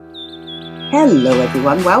Hello,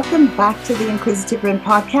 everyone. Welcome back to the Inquisitive Brain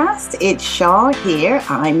podcast. It's Shaw here.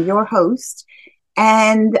 I'm your host,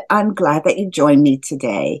 and I'm glad that you joined me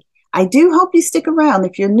today. I do hope you stick around.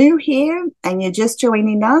 If you're new here and you're just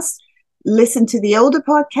joining us, listen to the older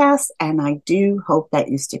podcast, and I do hope that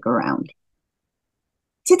you stick around.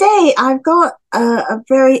 Today, I've got a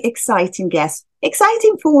very exciting guest.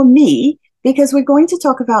 Exciting for me because we're going to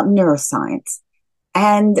talk about neuroscience.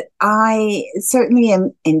 And I certainly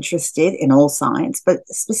am interested in all science, but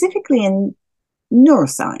specifically in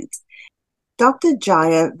neuroscience. Dr.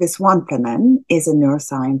 Jaya Viswanathan is a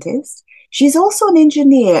neuroscientist. She's also an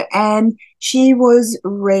engineer, and she was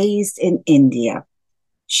raised in India.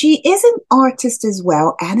 She is an artist as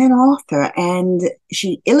well and an author, and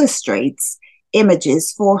she illustrates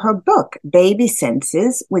images for her book, Baby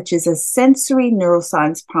Senses, which is a sensory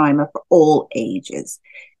neuroscience primer for all ages.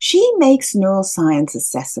 She makes neuroscience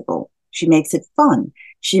accessible. She makes it fun.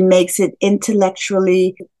 She makes it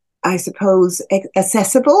intellectually, I suppose,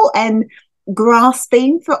 accessible and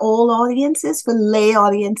grasping for all audiences, for lay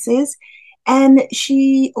audiences. And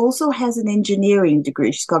she also has an engineering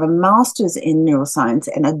degree. She's got a master's in neuroscience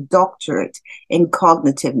and a doctorate in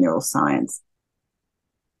cognitive neuroscience.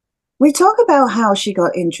 We talk about how she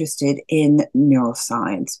got interested in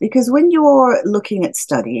neuroscience because when you're looking at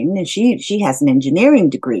studying, and she has an engineering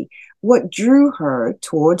degree, what drew her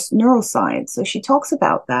towards neuroscience? So she talks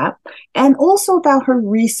about that and also about her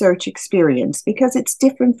research experience because it's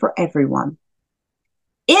different for everyone.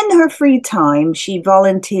 In her free time, she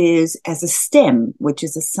volunteers as a STEM, which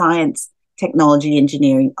is a science, technology,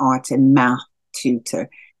 engineering, art, and math tutor.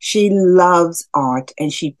 She loves art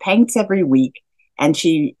and she paints every week. And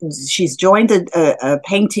she's joined a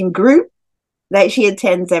painting group that she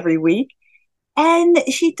attends every week. And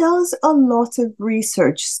she does a lot of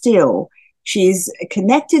research still. She's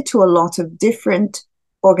connected to a lot of different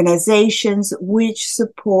organizations which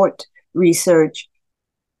support research.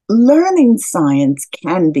 Learning science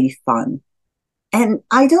can be fun. And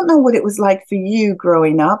I don't know what it was like for you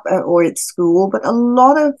growing up or at school, but a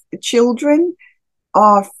lot of children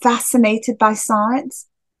are fascinated by science.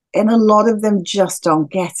 And a lot of them just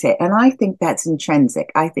don't get it. And I think that's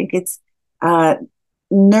intrinsic. I think it's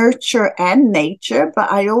nurture and nature,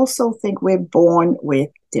 but I also think we're born with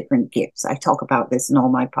different gifts. I talk about this in all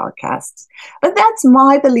my podcasts. But that's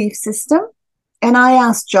my belief system. And I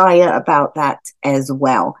asked Jaya about that as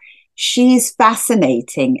well. She's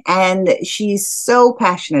fascinating and she's so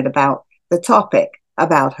passionate about the topic,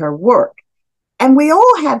 about her work. And we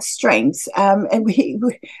all have strengths, and we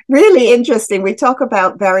really interesting. We talk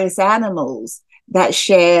about various animals that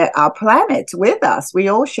share our planet with us. We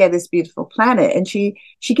all share this beautiful planet, and she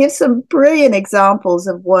gives some brilliant examples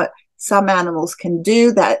of what some animals can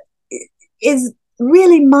do that is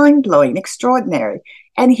really mind-blowing, extraordinary.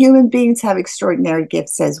 And human beings have extraordinary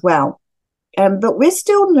gifts as well. But we're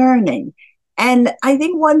still learning. And I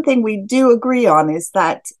think one thing we do agree on is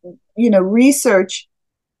that, research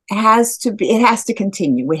it has to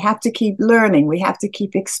continue. We have to keep learning. We have to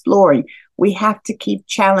keep exploring. We have to keep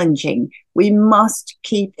challenging. We must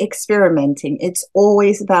keep experimenting. It's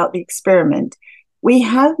always about the experiment. We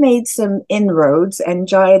have made some inroads, and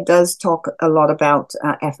Jaya does talk a lot about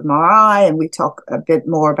fMRI, and we talk a bit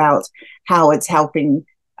more about how it's helping,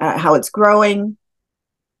 how it's growing.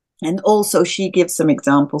 And also she gives some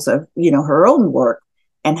examples of, her own work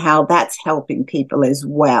and how that's helping people as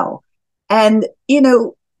well. And,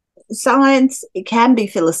 science, it can be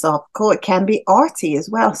philosophical, it can be arty as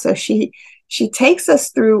well. So she takes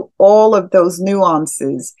us through all of those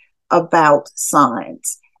nuances about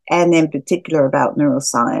science, and in particular about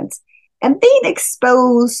neuroscience. And being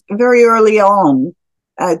exposed very early on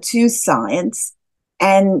to science,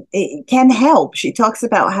 and it can help. She talks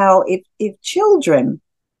about how if children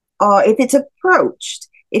are, if it's approached,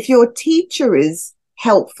 if your teacher is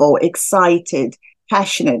helpful, excited,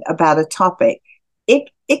 passionate about a topic,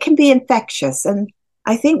 it can be infectious. And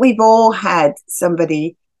I think we've all had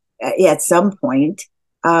somebody at some point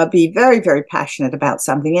be very, very passionate about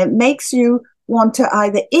something. It makes you want to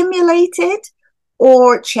either emulate it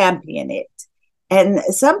or champion it. And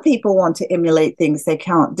some people want to emulate things they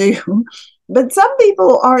can't do, but some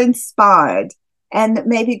people are inspired and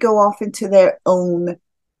maybe go off into their own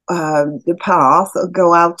path or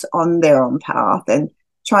go out on their own path and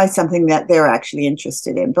try something that they're actually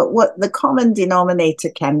interested in. But what the common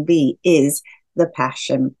denominator can be is the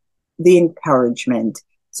passion, the encouragement.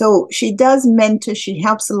 So she does mentor, she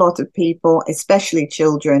helps a lot of people, especially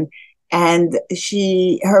children. And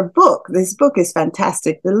this book is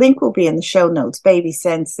fantastic. The link will be in the show notes, Baby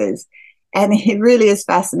Senses. And it really is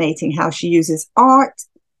fascinating how she uses art,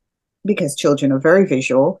 because children are very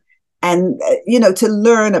visual, and to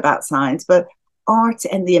learn about science, but art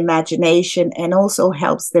and the imagination, and also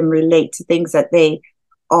helps them relate to things that they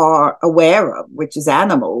are aware of, which is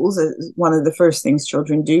animals. One of the first things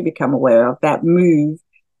children do become aware of, that move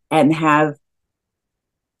and have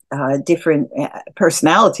different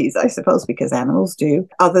personalities, I suppose, because animals do,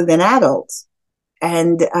 other than adults.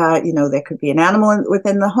 And there could be an animal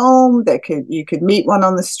within the home. You could meet one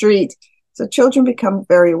on the street. So children become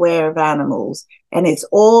very aware of animals, and it's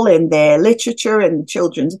all in their literature and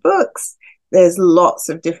children's books. There's lots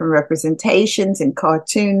of different representations in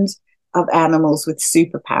cartoons of animals with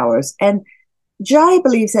superpowers. And Jai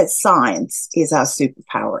believes that science is our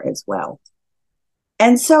superpower as well.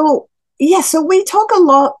 And so, so we talk a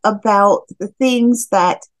lot about the things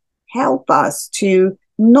that help us to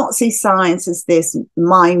not see science as this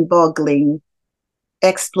mind-boggling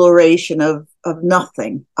exploration of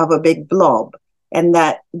nothing, of a big blob, and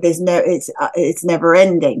that it's never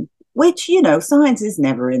ending. Which science is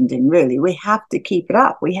never ending. Really, we have to keep it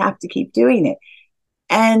up. We have to keep doing it,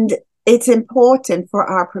 and it's important for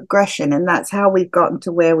our progression, and that's how we've gotten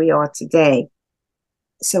to where we are today.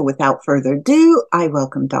 So, without further ado, I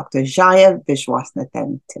welcome Dr. Jaya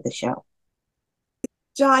Viswanathan to the show.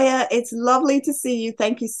 Jaya, it's lovely to see you.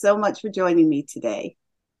 Thank you so much for joining me today.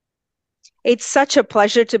 It's such a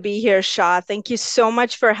pleasure to be here, Shah. Thank you so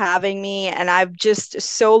much for having me. And I'm just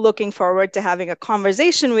so looking forward to having a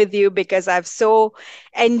conversation with you, because I've so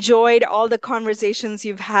enjoyed all the conversations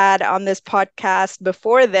you've had on this podcast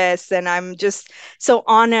before this. And I'm just so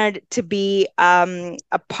honored to be a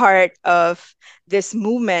part of this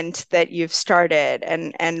movement that you've started,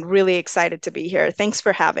 and really excited to be here. Thanks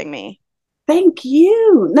for having me. Thank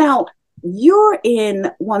you. Now, you're in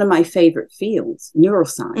one of my favorite fields,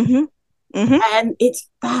 neuroscience. Mm-hmm. Mm-hmm. And it's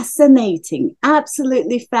fascinating,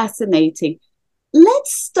 absolutely fascinating.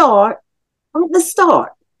 Let's start at the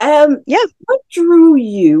start. What drew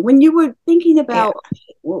you when you were thinking about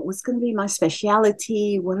what was going to be my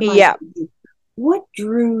specialty? What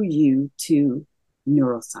drew you to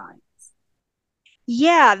neuroscience?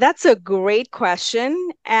 Yeah, that's a great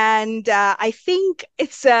question, and I think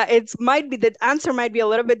the answer might be a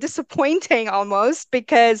little bit disappointing almost,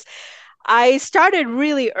 because I started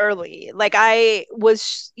really early. Like, I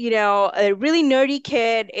was, a really nerdy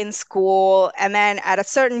kid in school, and then at a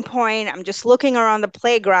certain point, I'm just looking around the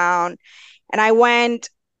playground, and I went,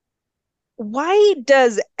 why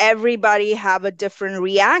does everybody have a different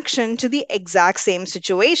reaction to the exact same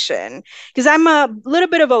situation? Because I'm a little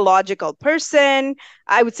bit of a logical person.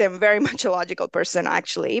 I would say I'm very much a logical person,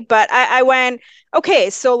 actually. But I went, okay,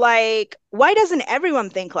 so like, why doesn't everyone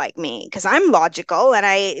think like me? Because I'm logical, and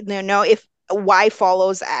I know if Y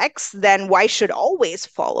follows X, then Y should always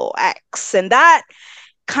follow X. And that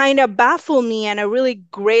kind of baffled me. And a really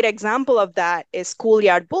great example of that is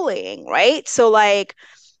schoolyard bullying, right? So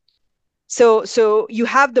you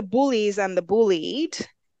have the bullies and the bullied,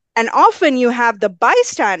 and often you have the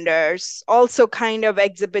bystanders also kind of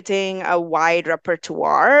exhibiting a wide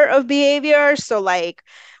repertoire of behavior. So like,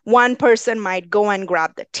 one person might go and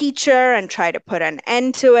grab the teacher and try to put an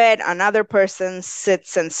end to it. Another person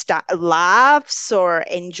sits and laughs or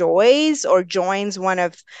enjoys or joins one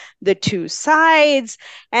of the two sides.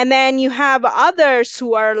 And then you have others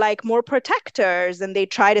who are like more protectors, and they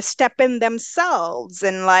try to step in themselves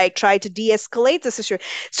and like try to de-escalate the situation.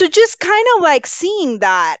 So just kind of like seeing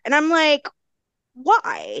that, and I'm like,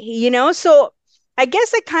 why? So I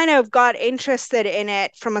guess I kind of got interested in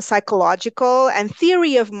it from a psychological and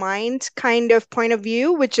theory of mind kind of point of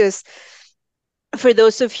view, which is, for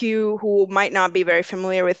those of you who might not be very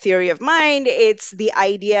familiar with theory of mind, it's the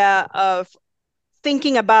idea of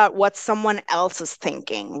thinking about what someone else is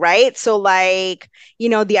thinking, right? So like,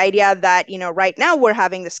 the idea that, right now we're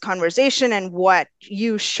having this conversation, and what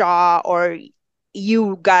you, Shaw, or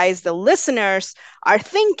you guys, the listeners, are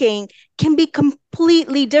thinking can be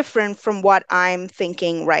completely different from what I'm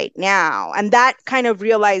thinking right now. And that kind of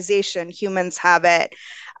realization, humans have it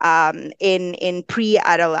in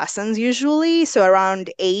pre-adolescence usually, so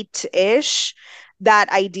around 8-ish, that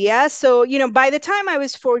idea. So, by the time I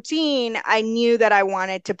was 14, I knew that I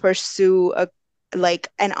wanted to pursue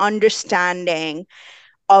an understanding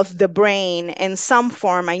of the brain in some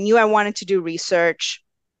form. I knew I wanted to do research.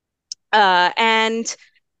 And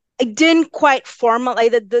I didn't quite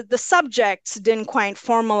formalize the subjects didn't quite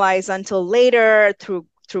formalize until later, through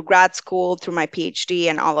grad school, through my PhD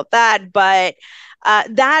and all of that. But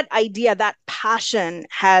that idea, that passion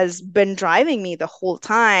has been driving me the whole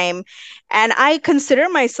time. And I consider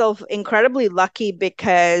myself incredibly lucky,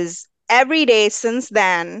 because every day since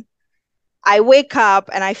then, I wake up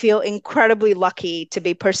and I feel incredibly lucky to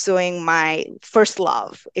be pursuing my first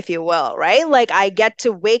love, if you will, right? Like I get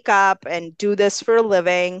to wake up and do this for a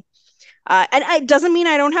living. And it doesn't mean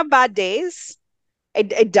I don't have bad days.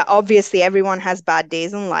 Obviously, everyone has bad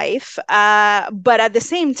days in life. But at the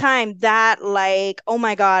same time, that like, oh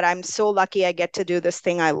my God, I'm so lucky I get to do this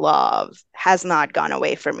thing I love has not gone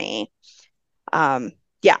away for me. Um,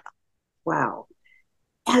 yeah, Wow.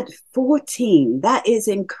 At 14, that is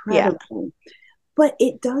yeah, incredible. But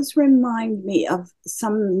it does remind me of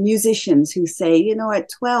some musicians who say, you know, at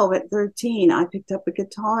 12, at 13, I picked up a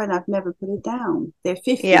guitar and I've never put it down. They're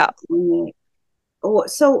 50 yeah, when they, or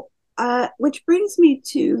so, which brings me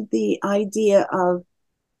to the idea of,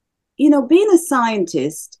 you know, being a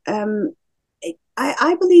scientist.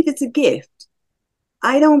 I believe it's a gift.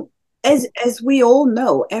 I don't, as we all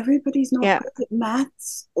know, everybody's not yeah, good at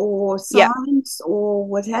maths or yeah, science or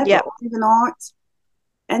whatever, yeah, or even art.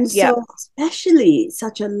 And yeah, so, especially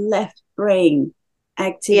such a left brain yeah.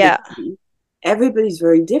 activity, everybody's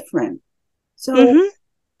very different. So, Mm-hmm.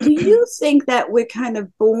 do you think that we're kind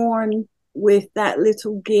of born with that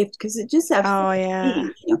little gift? Because it just at Oh 14, yeah.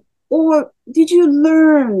 you know? Or did you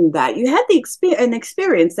learn that? You had an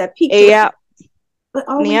experience that piqued your, Yeah. but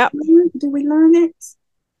Yeah. do we learn it?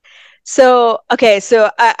 So, okay, so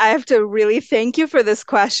I have to really thank you for this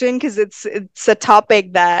question because it's a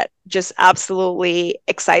topic that just absolutely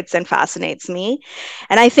excites and fascinates me.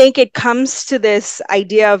 And I think it comes to this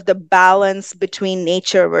idea of the balance between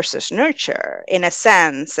nature versus nurture in a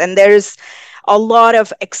sense. And there's a lot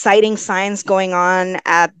of exciting science going on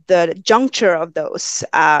at the juncture of those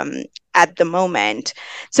at the moment.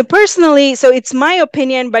 So personally, so it's my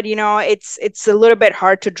opinion, but it's a little bit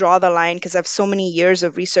hard to draw the line because I have so many years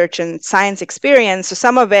of research and science experience. So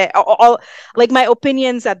some of it, all like my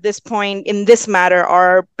opinions at this point in this matter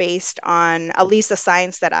are based on at least the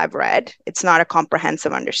science that I've read. It's not a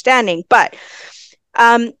comprehensive understanding, but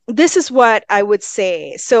this is what I would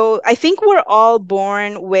say. So I think we're all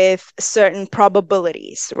born with certain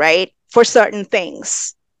probabilities, right? For certain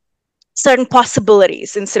things, certain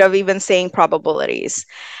possibilities instead of even saying probabilities.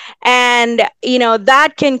 And,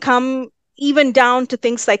 that can come even down to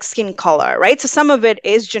things like skin color, right? So some of it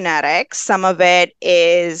is genetics, some of it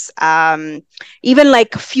is even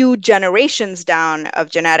like a few generations down of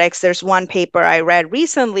genetics. There's one paper I read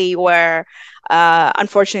recently where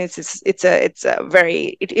unfortunately it's a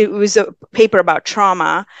very it was a paper about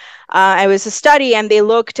trauma. It was a study, and they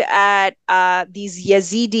looked at these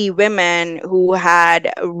Yazidi women who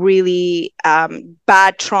had really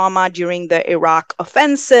bad trauma during the Iraq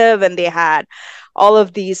offensive, and they had all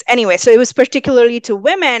of these. Anyway, so it was particularly to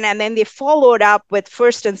women, and then they followed up with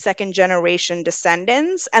first and second generation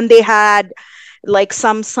descendants, and they had like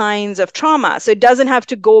some signs of trauma. So it doesn't have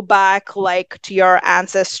to go back like to your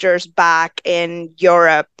ancestors back in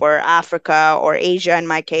Europe or Africa or Asia in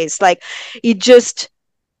my case. Like it just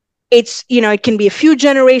it can be a few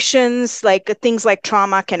generations, like things like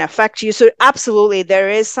trauma can affect you. So absolutely there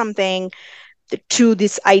is something to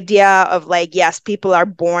this idea of like, yes, people are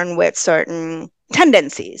born with certain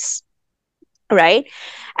tendencies, right?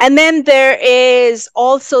 And then there is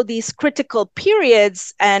also these critical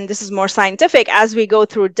periods, and this is more scientific, as we go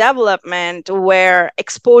through development where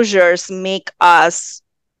exposures make us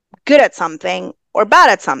good at something or bad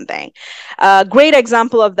at something. A great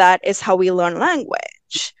example of that is how we learn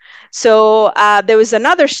language. So there was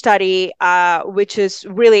another study which is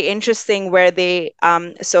really interesting where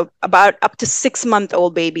so about up to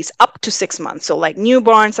 6-month-old babies, up to 6 months, so like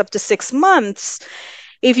newborns up to 6 months,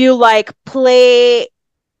 if you like play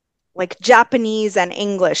like Japanese and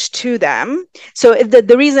English to them. So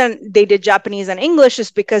the reason they did Japanese and English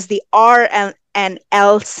is because the R and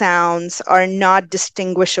L sounds are not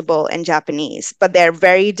distinguishable in Japanese, but they're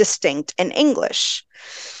very distinct in English.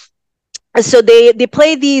 So they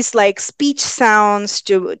play these like speech sounds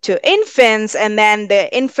to infants, and then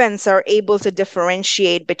the infants are able to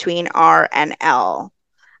differentiate between R and L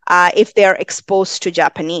if they're exposed to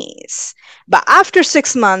Japanese. But after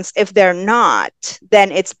 6 months, if they're not,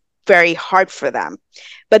 then it's very hard for them.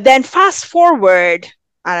 But then fast forward,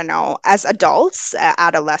 I don't know, as adults,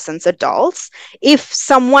 adolescents, adults, if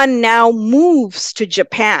someone now moves to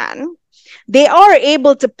Japan, they are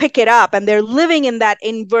able to pick it up and they're living in that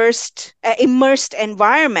immersed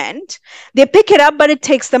environment. They pick it up, but it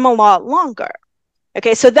takes them a lot longer.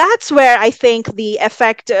 Okay, so that's where I think the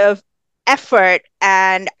effect of effort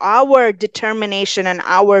and our determination and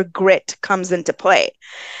our grit comes into play.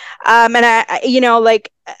 And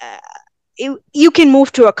you can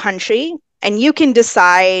move to a country and you can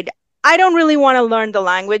decide, I don't really want to learn the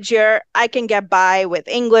language here. I can get by with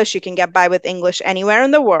English. You can get by with English anywhere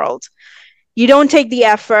in the world. You don't take the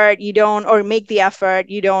effort, you don't, or make the effort,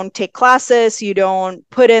 you don't take classes, you don't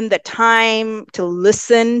put in the time to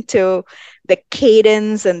listen to the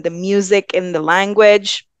cadence and the music in the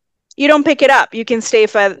language, you don't pick it up. You can stay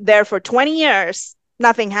there for 20 years,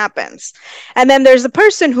 nothing happens. And then there's a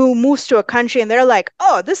person who moves to a country and they're like,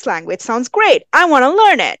 oh, this language sounds great. I want to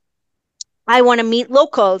learn it. I want to meet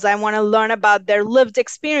locals. I want to learn about their lived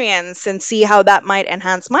experience and see how that might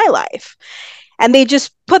enhance my life. And they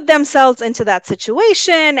just put themselves into that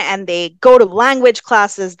situation and they go to language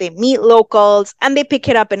classes, they meet locals, and they pick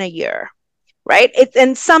it up in a year, right?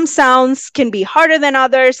 And some sounds can be harder than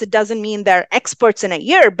others. It doesn't mean they're experts in a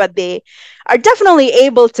year, but they are definitely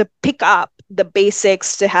able to pick up the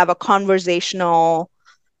basics to have a conversational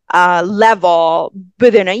level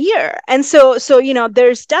within a year. And so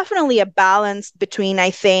there's definitely a balance between,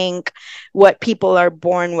 I think, what people are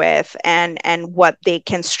born with and what they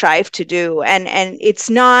can strive to do. And it's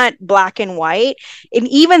not black and white. And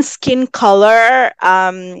even skin color,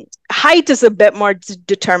 height is a bit more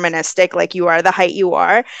deterministic, like you are the height you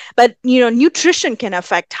are, but nutrition can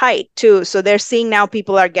affect height too. So they're seeing now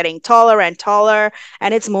people are getting taller and taller,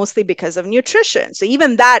 and it's mostly because of nutrition. So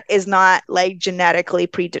even that is not like genetically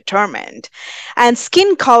predetermined. And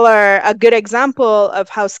skin color, a good example of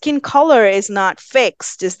how skin color is not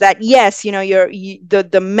fixed is that, yes, the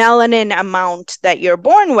melanin amount that you're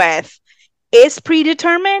born with is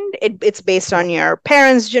predetermined. It's based on your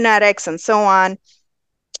parents' genetics and so on.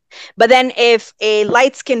 But then if a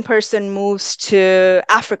light-skinned person moves to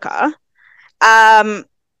Africa, um,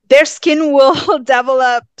 their skin will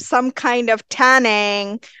develop some kind of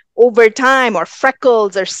tanning over time, or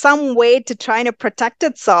freckles, or some way to try to protect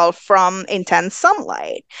itself from intense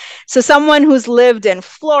sunlight. So someone who's lived in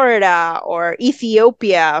Florida or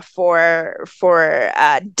Ethiopia for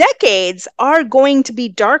decades are going to be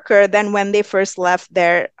darker than when they first left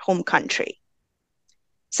their home country.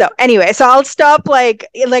 So anyway, so I'll stop. Like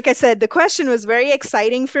I said, the question was very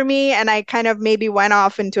exciting for me, and I kind of maybe went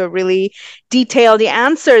off into a really detailed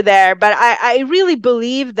answer there. But I really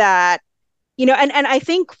believe that, and I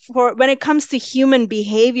think for when it comes to human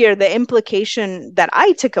behavior, the implication that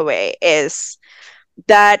I took away is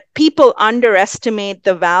that people underestimate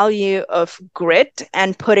the value of grit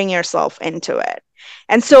and putting yourself into it.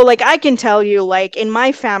 And so, like, I can tell you, like, in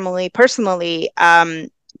my family personally,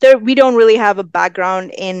 we don't really have a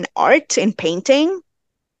background in art, in painting,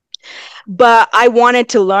 but I wanted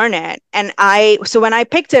to learn it. And so when I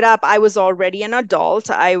picked it up, I was already an adult.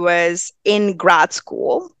 I was in grad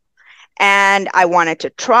school and I wanted to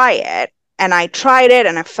try it. And I tried it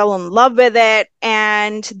and I fell in love with it.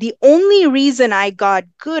 And the only reason I got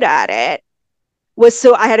good at it was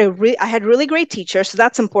so I had really great teachers. So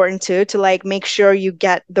that's important too, to like make sure you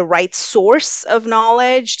get the right source of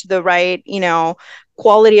knowledge, the right,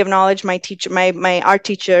 quality of knowledge. My art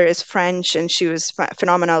teacher is French, and she was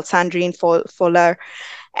phenomenal, Sandrine Foller.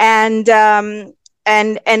 And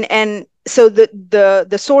so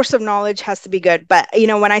the source of knowledge has to be good. But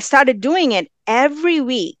when I started doing it every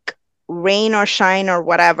week, rain or shine or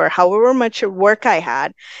whatever, however much work I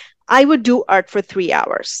had, I would do art for 3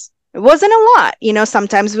 hours. It wasn't a lot.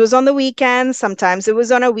 Sometimes it was on the weekend, sometimes it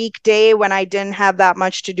was on a weekday when I didn't have that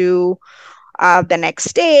much to do. The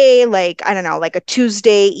next day, like, I don't know, like a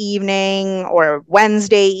Tuesday evening or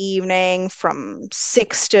Wednesday evening from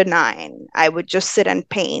 6 to 9, I would just sit and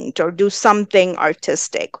paint or do something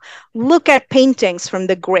artistic. Look at paintings from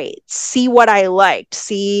the greats, see what I liked,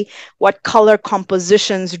 see what color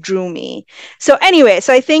compositions drew me. So anyway,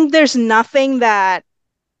 so I think there's nothing that,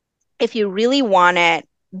 if you really want it,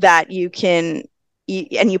 that and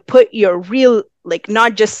you put your real, like,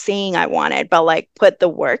 not just saying I want it, but like put the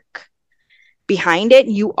work behind it,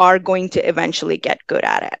 you are going to eventually get good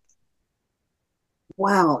at it.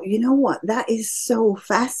 Wow, you know what? That is so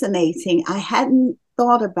fascinating. I hadn't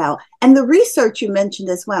thought about, and the research you mentioned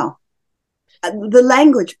as well, the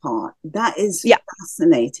language part, that is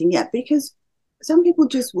fascinating. Yeah, because some people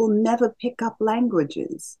just will never pick up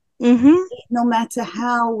languages. Mm-hmm. No matter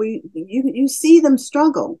how you see them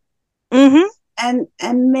struggle. Mm-hmm.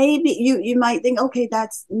 And maybe you might think, okay,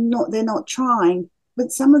 they're not trying,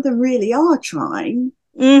 but some of them really are trying.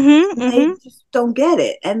 Mm-hmm. They just don't get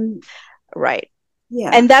it. And right.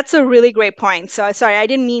 Yeah. And that's a really great point. So sorry, I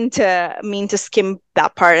didn't mean to skim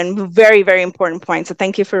that part, and very, very important point. So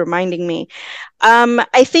thank you for reminding me.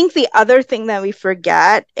 I think the other thing that we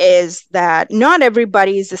forget is that not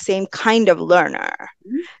everybody is the same kind of learner,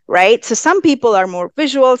 right? So some people are more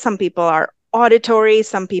visual, some people are auditory,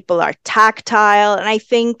 some people are tactile. And I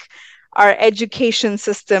think our education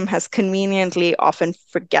system has conveniently often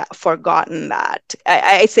forgotten that.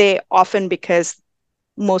 I say often because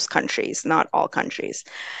most countries, not all countries.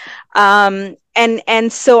 And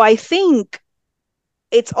so I think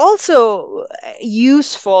it's also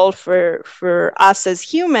useful for us as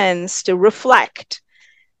humans to reflect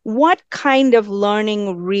what kind of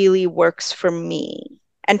learning really works for me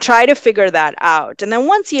and try to figure that out. And then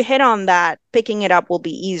once you hit on that, picking it up will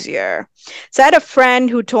be easier. So I had a friend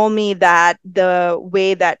who told me that the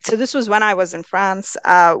way that, so this was when I was in France,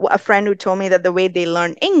 a friend who told me that the way they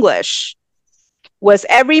learn English was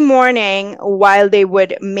every morning while they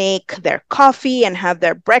would make their coffee and have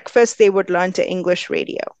their breakfast, they would learn to English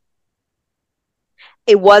radio.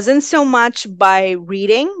 It wasn't so much by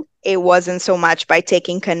reading, it wasn't so much by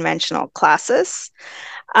taking conventional classes.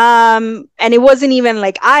 And it wasn't even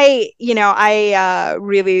like I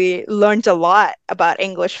really learned a lot about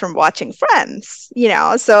English from watching Friends,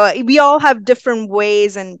 so we all have different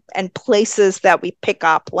ways and places that we pick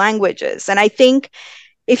up languages. And I think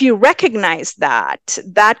if you recognize that,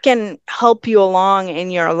 that can help you along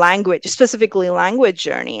in your language, specifically language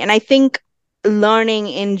journey. And I think learning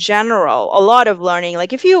in general, a lot of learning,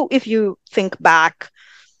 like if you think back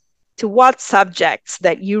to what subjects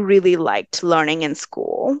that you really liked learning in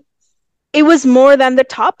school, it was more than the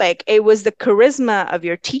topic. It was the charisma of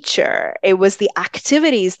your teacher. It was the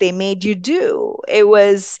activities they made you do. It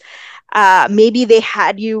was maybe they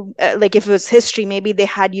had you, like if it was history, maybe they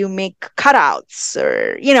had you make cutouts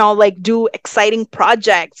or, like do exciting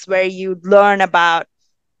projects where you learn about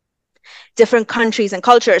different countries and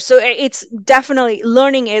cultures. So it's definitely,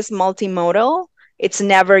 learning is multimodal. It's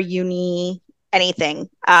never uni anything.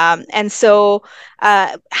 And so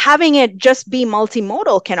having it just be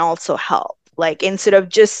multimodal can also help. Like instead of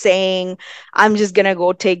just saying, I'm just going to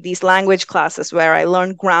go take these language classes where I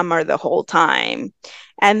learn grammar the whole time.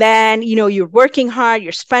 And then, you're working hard,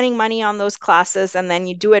 you're spending money on those classes, and then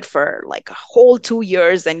you do it for like a whole 2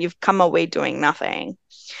 years and you've come away doing nothing.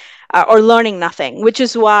 Or learning nothing, which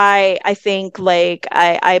is why I think, like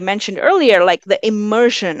I mentioned earlier, like the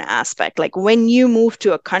immersion aspect, like when you move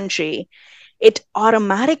to a country, it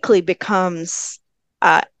automatically becomes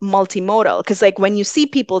multimodal. Because like when you see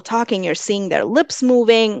people talking, you're seeing their lips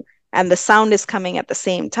moving and the sound is coming at the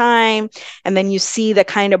same time. And then you see the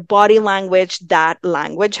kind of body language that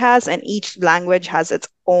language has, and each language has its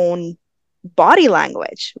own body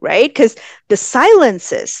language, right? Because the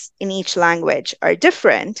silences in each language are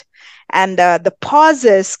different, and the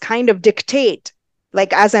pauses kind of dictate,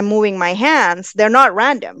 like as I'm moving my hands, they're not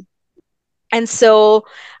random. And so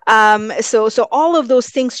all of those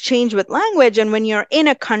things change with language. And when you're in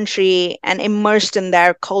a country and immersed in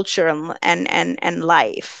their culture and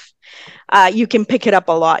life, you can pick it up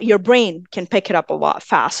a lot. Your brain can pick it up a lot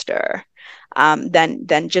faster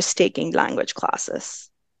than just taking language classes.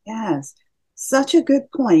 Yes, such a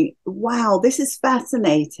good point. Wow, this is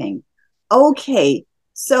fascinating. Okay,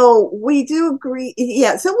 so we do agree.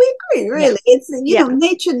 Yeah, so we agree, Yeah. really. It's, Yeah.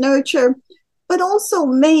 nature, nurture, but also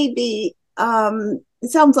maybe, it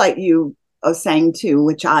sounds like you are saying too,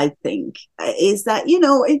 which I think is that,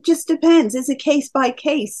 it just depends. It's a case by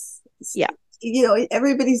case. Yeah.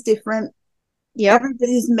 Everybody's different. Yep.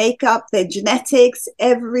 Everybody's makeup, their genetics,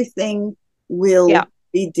 everything will Yeah.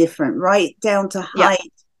 be different, right? Down to Yeah.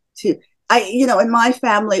 height, to in my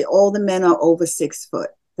family, all the men are over 6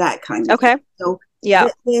 foot, that kind of Okay. thing. So Yeah.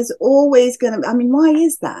 there's always going to, why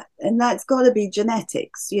is that? And that's got to be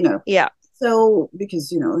genetics, Yeah. So, because,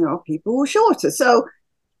 there are people who are shorter. So,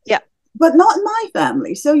 Yeah. but not in my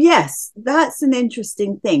family. So, yes, that's an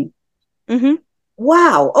interesting thing. Mm-hmm.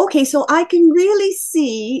 Wow. Okay. So I can really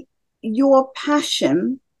see your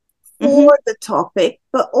passion Mm-hmm. for the topic,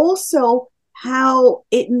 but also how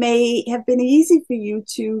it may have been easy for you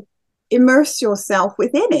to immerse yourself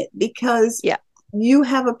within it because Yeah. you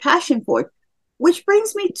have a passion for it. Which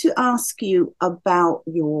brings me to ask you about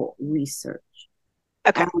your research.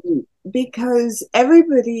 Okay. Because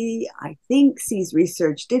everybody, I think, sees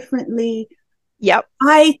research differently. Yep.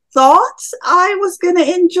 I thought I was going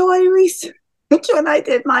to enjoy research when I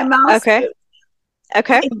did my master's.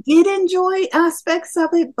 Okay. I did enjoy aspects of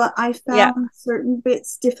it, but I Yeah. found certain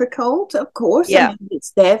bits difficult, of course. Yeah.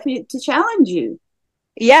 It's there for you to challenge you.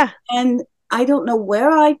 Yeah. And I don't know where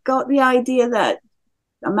I got the idea that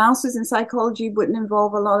a master's in psychology wouldn't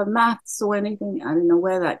involve a lot of maths or anything. I don't know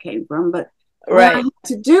where that came from, but when I Right. had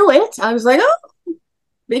to do it, I was like, oh,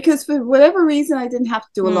 because for whatever reason, I didn't have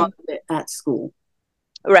to do a lot of it at school.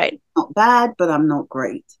 Right. Not bad, but I'm not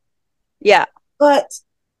great. Yeah. But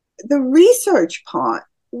the research part,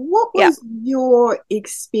 what Yeah. was your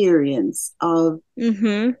experience of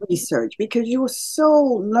Mm-hmm. research? Because you were so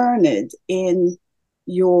learned in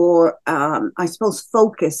your, I suppose,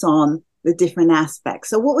 focus on the different aspects.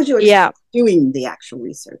 So what was your Yeah. experience doing the actual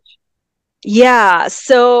research? Yeah,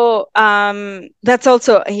 so that's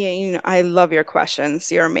also, I love your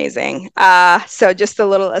questions. You're amazing. So just a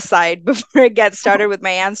little aside before I get started with my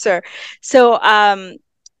answer. So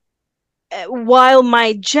while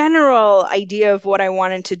my general idea of what I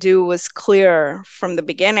wanted to do was clear from the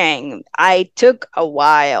beginning, I took a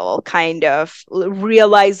while kind of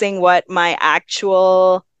realizing what my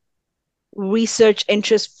actual research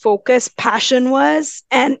interest, focus, passion was.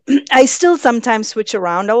 And I still sometimes switch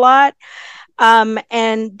around a lot.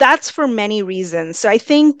 And that's for many reasons. So I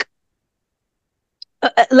think,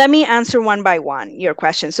 let me answer one by one your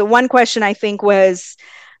question. So one question I think was,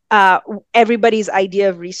 uh, everybody's idea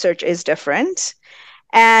of research is different.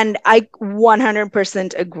 And I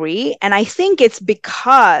 100% agree. And I think it's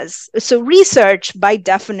because, so research by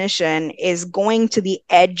definition is going to the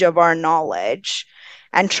edge of our knowledge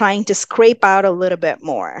and trying to scrape out a little bit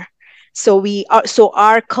more. So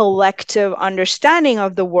our collective understanding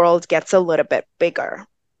of the world gets a little bit bigger,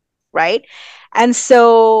 right? And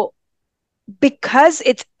so because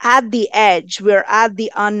it's at the edge, we're at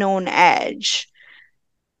the unknown edge,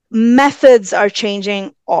 methods are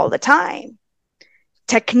changing all the time,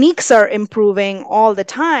 techniques are improving all the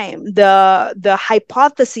time. The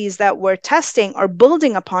hypotheses that we're testing are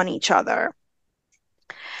building upon each other.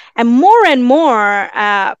 And more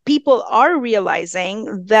people are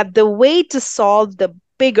realizing that the way to solve the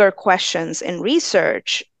bigger questions in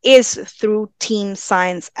research is through team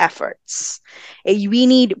science efforts. We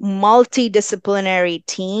need multidisciplinary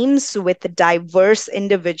teams with diverse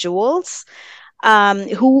individuals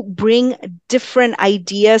who bring different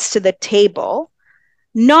ideas to the table.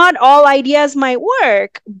 Not all ideas might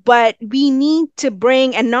work, but we need to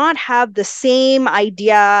bring and not have the same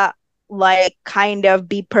idea like kind of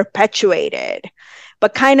be perpetuated,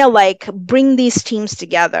 but kind of like bring these teams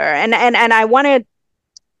together. And I want to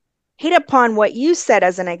hit upon what you said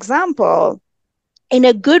as an example. In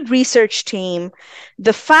a good research team,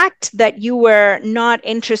 the fact that you were not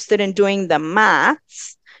interested in doing the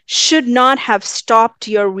maths should not have stopped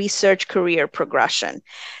your research career progression.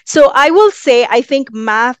 So I will say, I think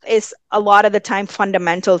math is a lot of the time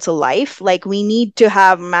fundamental to life. Like we need to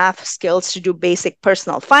have math skills to do basic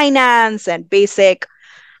personal finance and basic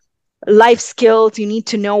life skills. You need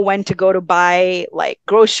to know when to go to buy like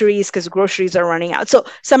groceries because groceries are running out. So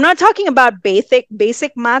I'm not talking about basic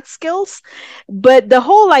math skills, but the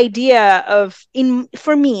whole idea of, in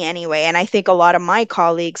for me anyway, and I think a lot of my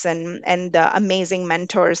colleagues and the amazing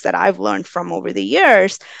mentors that I've learned from over the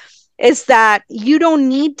years, is that you don't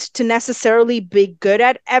need to necessarily be good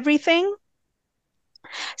at everything.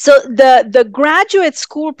 So the graduate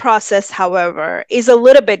school process, however, is a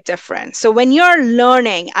little bit different. So when you're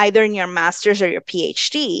learning either in your master's or your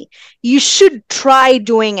PhD, you should try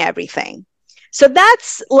doing everything. So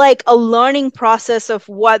that's like a learning process of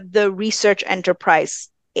what the research enterprise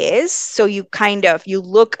is. So you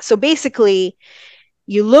look, so basically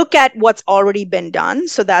you look at what's already been done.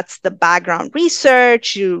 So that's the background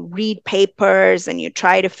research. You read papers and you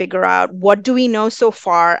try to figure out, what do we know so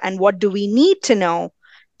far and what do we need to know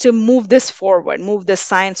to move this forward, move this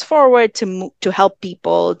science forward, to help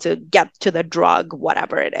people to get to the drug,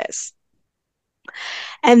 whatever it is.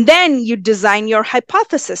 And then you design your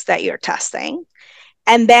hypothesis that you're testing.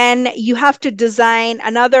 And then you have to design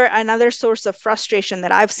another source of frustration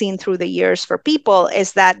that I've seen through the years for people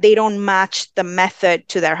is that they don't match the method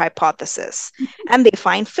to their hypothesis and they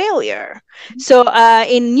find failure. So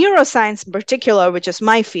in neuroscience in particular, which is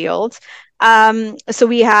my field, so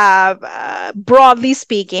we have, broadly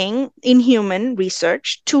speaking, in human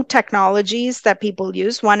research, two technologies that people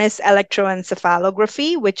use. One is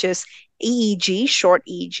electroencephalography, which is EEG, short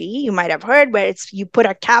EEG, you might have heard, where it's you put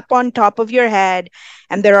a cap on top of your head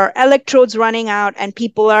and there are electrodes running out and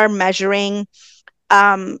people are measuring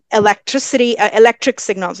electric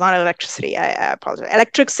signals, not electricity, I apologize,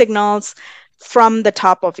 electric signals from the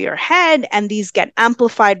top of your head, and these get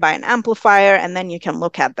amplified by an amplifier, and then you can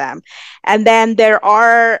look at them. And then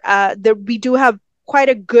we do have quite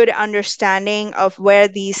a good understanding of where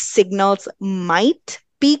these signals might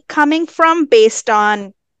be coming from based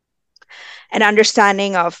on an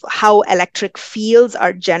understanding of how electric fields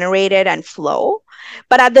are generated and flow.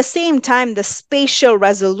 But at the same time, the spatial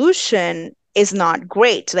resolution is not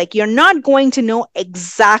great. Like you're not going to know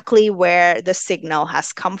exactly where the signal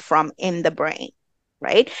has come from in the brain,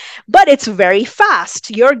 right? But it's very fast.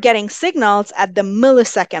 You're getting signals at the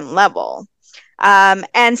millisecond level.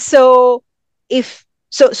 And so if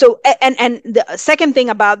And the second thing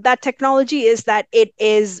about that technology is that it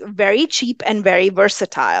is very cheap and very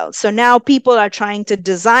versatile. So now people are trying to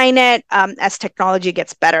design it, as technology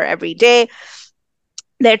gets better every day.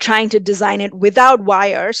 They're trying to design it without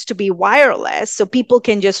wires to be wireless, so people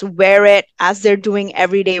can just wear it as they're doing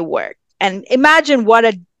everyday work. And imagine what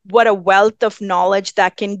a wealth of knowledge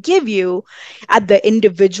that can give you at the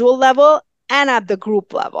individual level and at the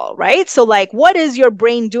group level, right? So like, what is your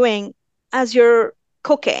brain doing as you're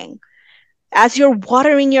cooking, as you're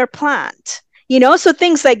watering your plant? So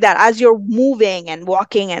things like that, as you're moving and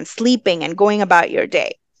walking and sleeping and going about your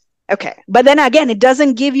day. Okay. But then again, it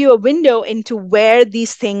doesn't give you a window into where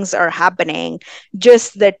these things are happening,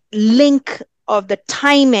 just the link of the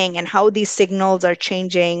timing and how these signals are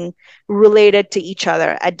changing related to each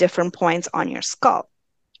other at different points on your skull.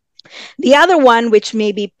 The other one, which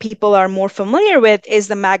maybe people are more familiar with, is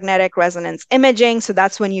the magnetic resonance imaging. So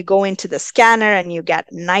that's when you go into the scanner and you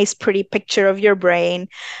get a nice, pretty picture of your brain.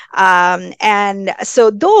 And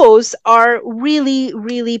so those are really,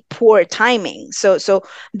 really poor timing. So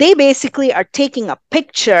they basically are taking a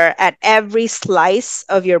picture at every slice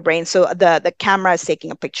of your brain. So the camera is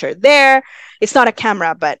taking a picture there. It's not a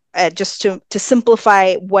camera, but just to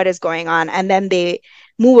simplify what is going on. And then they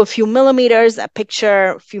move a few millimeters a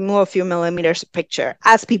picture, move a few millimeters a picture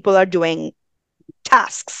as people are doing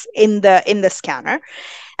tasks in the scanner.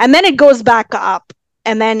 And then it goes back up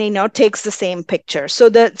and then takes the same picture. So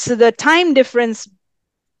the time difference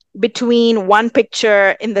between one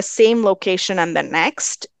picture in the same location and the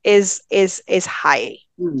next is high.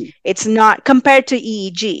 It's not compared to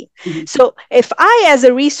EEG. So if I, as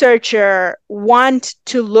a researcher, want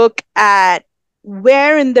to look at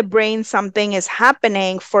where in the brain something is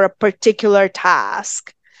happening for a particular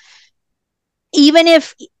task, even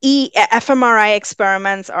if fMRI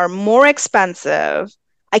experiments are more expensive,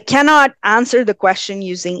 I cannot answer the question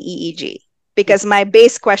using EEG, because my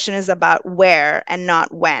base question is about where and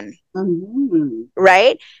not when.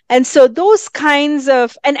 Right? And so those kinds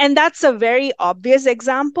of, and that's a very obvious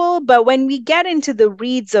example, but when we get into the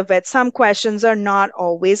reads of it, some questions are not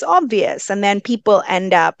always obvious. And then people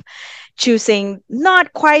end up choosing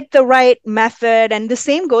not quite the right method. And the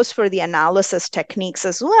same goes for the analysis techniques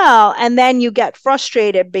as well. And then you get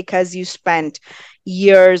frustrated because you spent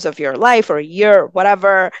years of your life or a year,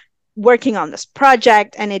 whatever, working on this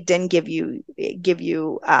project, and it didn't give you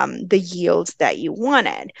the yields that you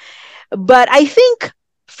wanted. But I think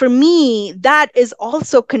for me, that is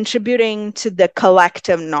also contributing to the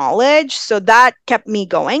collective knowledge. So that kept me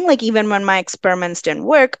going. Like, even when my experiments didn't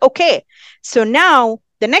work, okay, so now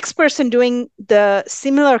the next person doing the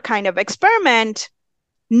similar kind of experiment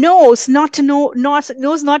knows not to know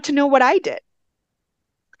what I did.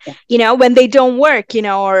 Yeah. When they don't work,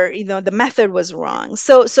 or the method was wrong.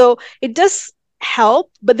 So it does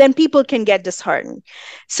help, but then people can get disheartened.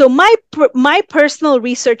 So my personal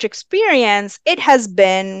research experience, it has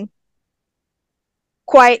been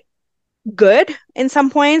quite good in some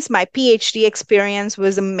points. My PhD experience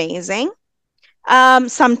was amazing.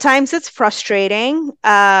 Sometimes it's frustrating.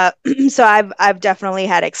 So I've definitely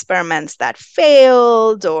had experiments that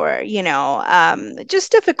failed, or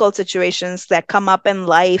just difficult situations that come up in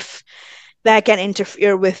life that can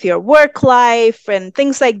interfere with your work life and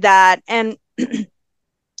things like that. And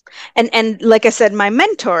like I said, my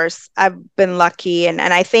mentors, I've been lucky, and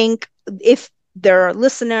I think if there are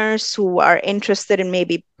listeners who are interested in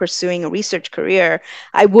maybe pursuing a research career,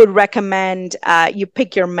 I would recommend you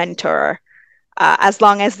pick your mentor. As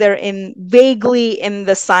long as they're vaguely in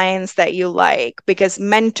the science that you like, because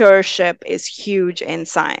mentorship is huge in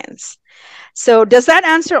science. So does that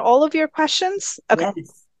answer all of your questions? Okay.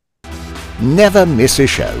 Yes. Never miss a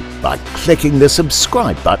show by clicking the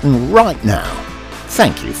subscribe button right now.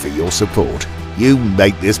 Thank you for your support. You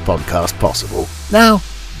make this podcast possible. Now,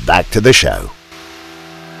 back to the show.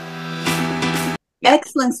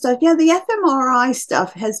 Excellent stuff. Yeah, the fMRI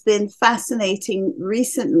stuff has been fascinating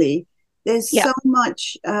recently. There's so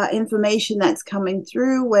much information that's coming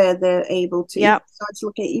through where they're able to start to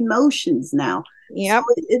look at emotions now. Yeah, so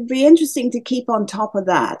it'd be interesting to keep on top of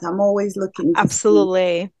that. I'm always looking to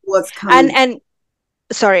see what's coming. And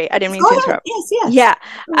sorry, I didn't mean to interrupt. Yes.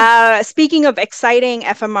 Yeah. Speaking of exciting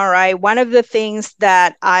fMRI, one of the things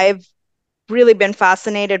that I've really been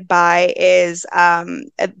fascinated by is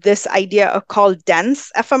this idea called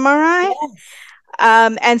dense fMRI. Yes.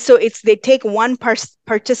 And so they take one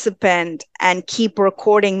participant and keep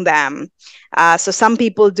recording them. So some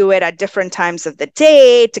people do it at different times of the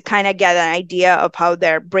day to kind of get an idea of how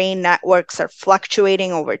their brain networks are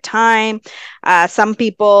fluctuating over time. Some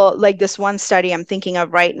people, like this one study I'm thinking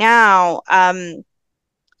of right now,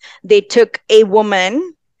 They took a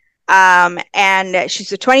woman, and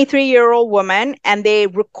she's a 23-year-old woman, and they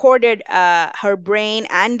recorded her brain,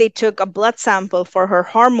 and they took a blood sample for her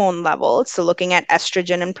hormone levels, so looking at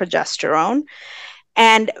estrogen and progesterone,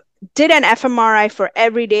 and did an fMRI for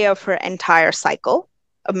every day of her entire cycle,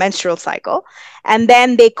 a menstrual cycle. And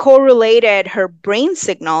then they correlated her brain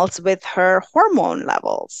signals with her hormone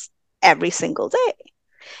levels every single day.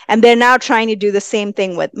 And they're now trying to do the same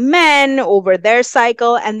thing with men over their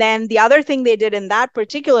cycle. And then the other thing they did in that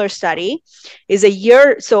particular study is a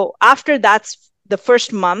year. So after that's the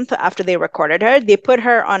first month after they recorded her, they put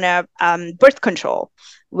her on a birth control,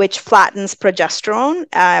 which flattens progesterone.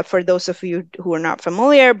 For those of you who are not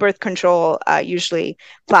familiar, birth control usually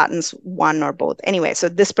flattens one or both. Anyway, so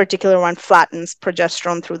this particular one flattens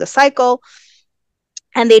progesterone through the cycle.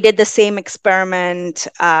 And they did the same experiment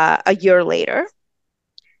a year later.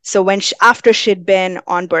 So after she'd been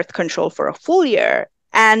on birth control for a full year,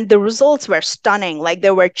 and the results were stunning. Like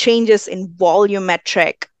there were changes in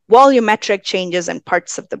volumetric changes in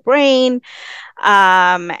parts of the brain.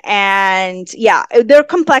 And yeah, they're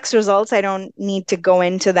complex results. I don't need to go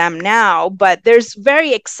into them now, but there's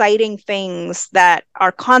very exciting things that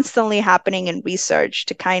are constantly happening in research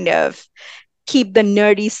to kind of keep the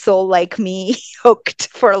nerdy soul like me hooked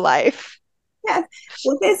for life. Yeah,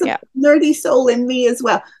 well, there's a nerdy soul in me as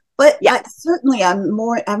well. But certainly, I'm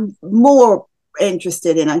more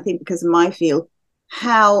interested in, I think, because of my field,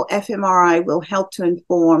 how fMRI will help to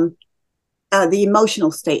inform the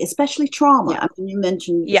emotional state, especially trauma. I mean, you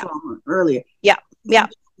mentioned trauma earlier. Yeah.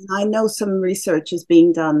 I know some research is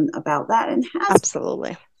being done about that, and has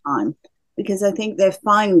absolutely time, because I think they're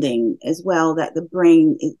finding as well that the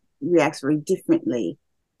brain reacts very differently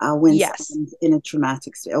when someone's in a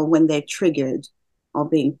traumatic state, or when they're triggered, or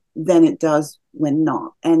than it does when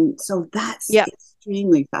not. And so that's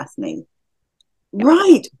extremely fascinating.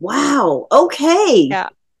 Right. Wow. Okay. Yeah.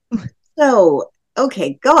 So,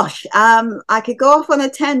 okay, gosh, I could go off on a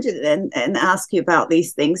tangent and ask you about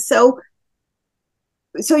these things.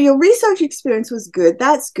 So your research experience was good.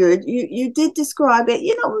 That's good. You did describe it,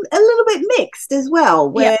 a little bit mixed as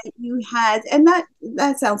well, where you had, and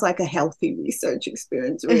that sounds like a healthy research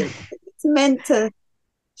experience, really. It's meant to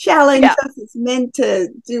challenge us. It's meant to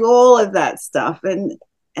do all of that stuff. And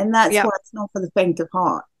that's why it's not for the faint of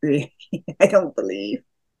heart, really. I don't believe.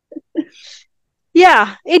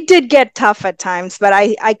 Yeah, it did get tough at times, but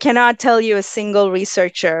I cannot tell you a single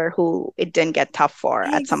researcher who it didn't get tough for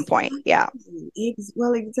at some point. Yeah.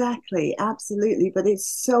 Well, exactly. Absolutely. But it's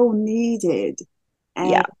so needed.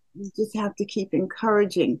 And you just have to keep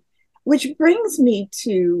encouraging. Which brings me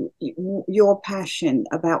to your passion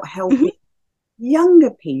about helping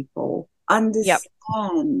younger people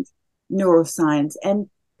understand neuroscience. And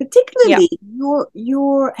particularly,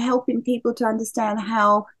 you're helping people to understand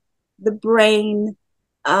how the brain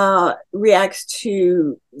reacts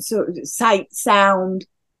to sight, sound.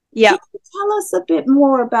 Yeah. Can you tell us a bit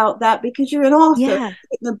more about that? Because you're an author in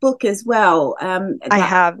the book as well. I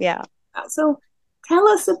have. So tell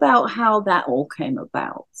us about how that all came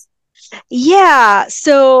about. Yeah.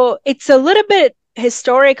 So it's a little bit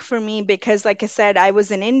historic for me because, like I said, I was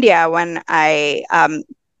in India when I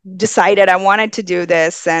decided I wanted to do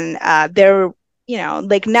this. And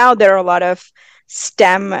like now there are a lot of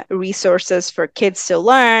STEM resources for kids to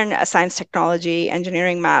learn science, technology,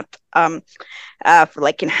 engineering, math, for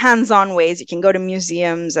like in hands-on ways. You can go to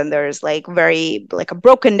museums, and there's like a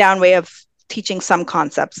broken down way of teaching some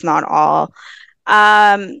concepts, not all.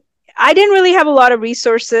 I didn't really have a lot of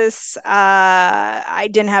resources. I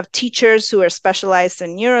didn't have teachers who are specialized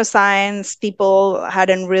in neuroscience. People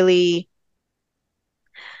hadn't really,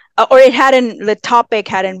 the topic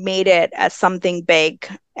hadn't made it as something big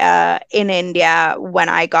in India when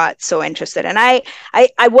I got so interested. And I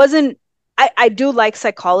do like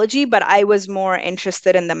psychology, but I was more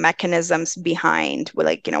interested in the mechanisms behind,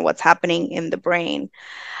 what's happening in the brain.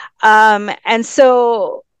 And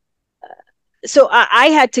so I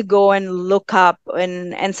had to go and look up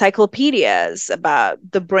in encyclopedias about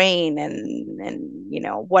the brain and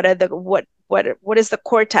what is the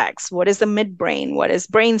cortex, what is the midbrain, what is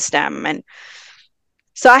brainstem. And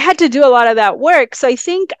so I had to do a lot of that work. So I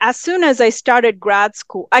think as soon as I started grad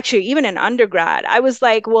school, actually even in undergrad, I was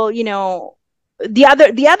like, well, the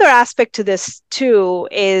other aspect to this too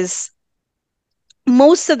is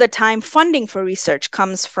most of the time funding for research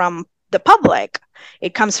comes from the public.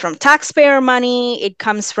 It comes from taxpayer money. It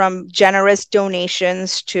comes from generous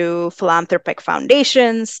donations to philanthropic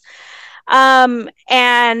foundations.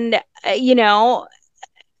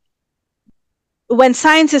 When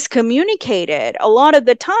science is communicated, a lot of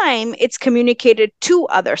the time it's communicated to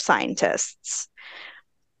other scientists.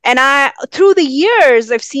 And through the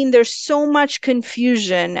years, I've seen there's so much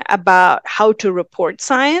confusion about how to report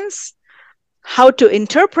science, how to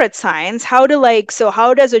interpret science, so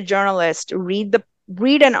how does a journalist read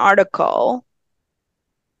an article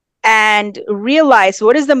and realize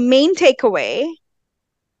what is the main takeaway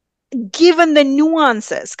given the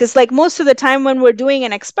nuances? Because like most of the time when we're doing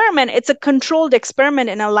an experiment, it's a controlled experiment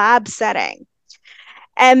in a lab setting.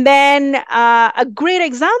 And then a great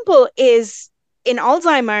example is in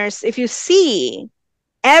Alzheimer's. If you see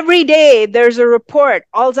every day there's a report,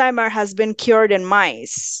 Alzheimer has been cured in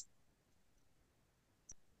mice.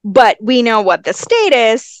 But we know what the state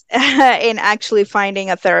is in actually finding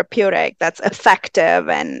a therapeutic that's effective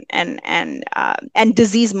and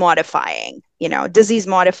disease modifying, disease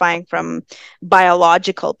modifying from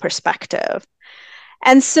biological perspective.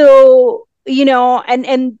 And so,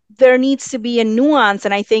 and there needs to be a nuance,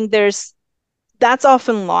 and I think that's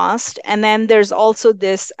often lost. And then there's also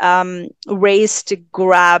this race to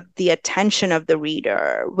grab the attention of the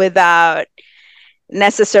reader without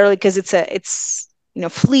necessarily, because it's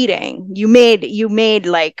fleeting. You made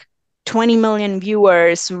like 20 million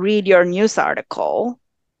viewers read your news article,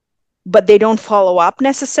 but they don't follow up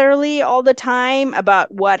necessarily all the time about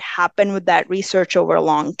what happened with that research over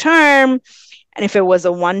long term. And if it was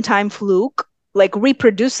a one-time fluke, like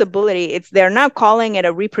reproducibility, they're now calling it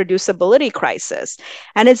a reproducibility crisis.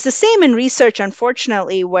 And it's the same in research,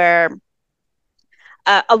 unfortunately, where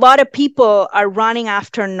a lot of people are running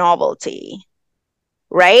after novelty,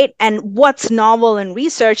 right? And what's novel in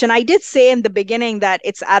research? And I did say in the beginning that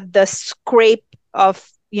it's at the scrape of,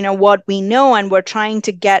 what we know, and we're trying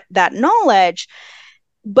to get that knowledge.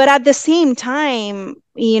 But at the same time,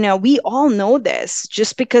 we all know this.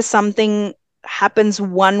 Just because something happens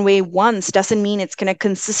one way once doesn't mean it's going to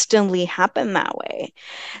consistently happen that way.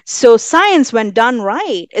 So science, when done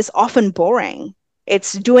right, is often boring.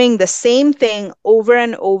 It's doing the same thing over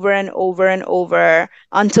and over and over and over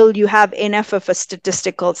until you have enough of a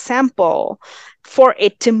statistical sample for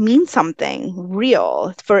it to mean something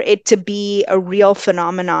real, for it to be a real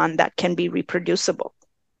phenomenon that can be reproducible,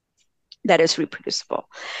 that is reproducible.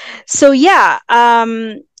 So yeah.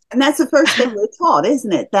 And that's the first thing we're taught,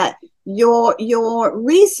 isn't it? That your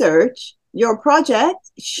research, your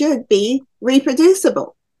project should be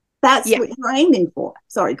reproducible. That's what you're aiming for.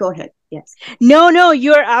 Sorry, go ahead. Yes. No,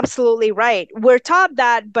 you're absolutely right. We're taught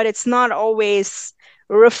that, but it's not always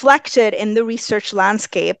reflected in the research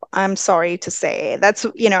landscape. I'm sorry to say. That's,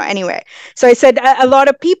 anyway. So I said a lot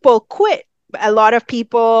of people quit. A lot of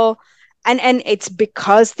people, and it's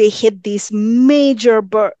because they hit these major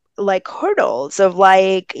hurdles of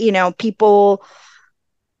people.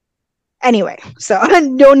 Anyway, so I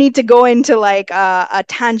don't need to go into a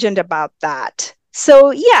tangent about that.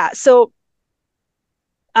 So yeah,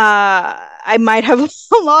 I might have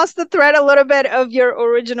lost the thread a little bit of your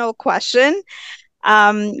original question.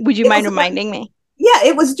 Would you mind reminding me? Yeah,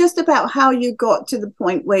 it was just about how you got to the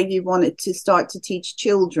point where you wanted to start to teach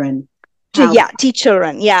children. Teach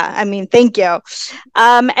children. Yeah, I mean, thank you.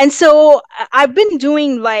 And so I've been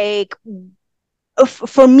doing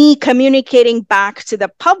for me, communicating back to the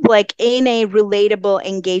public in a relatable,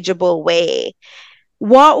 engageable way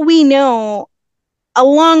what we know,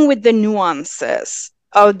 along with the nuances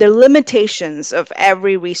of the limitations of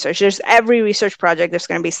every research. Every research project, there's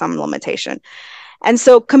going to be some limitation. And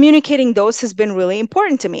so communicating those has been really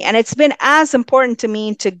important to me. And it's been as important to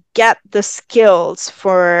me to get the skills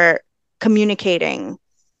for communicating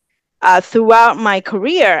throughout my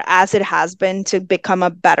career as it has been to become a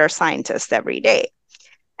better scientist every day.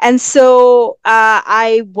 And so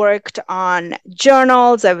I worked on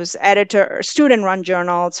journals. I was editor, student-run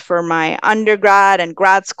journals for my undergrad and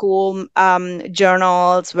grad school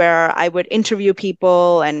journals, where I would interview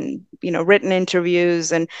people and written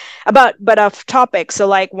interviews and but of topics. So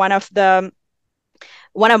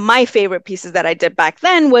one of my favorite pieces that I did back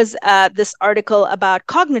then was this article about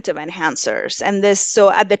cognitive enhancers. And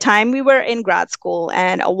so at the time we were in grad school,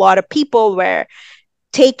 and a lot of people were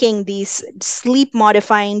taking these sleep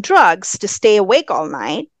modifying drugs to stay awake all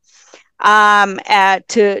night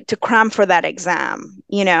to cram for that exam,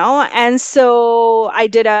 And so I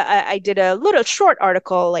did a little short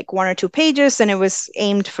article, like 1 or 2 pages, and it was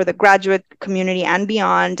aimed for the graduate community and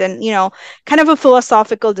beyond. And, kind of a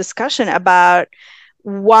philosophical discussion about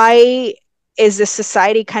why is the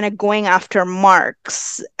society kind of going after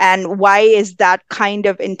marks, and why is that kind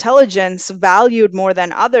of intelligence valued more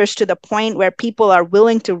than others, to the point where people are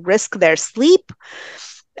willing to risk their sleep,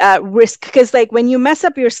 because when you mess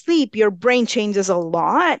up your sleep, your brain changes a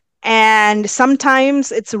lot, and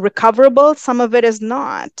sometimes it's recoverable, some of it is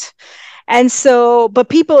not. And so, but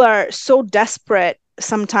people are so desperate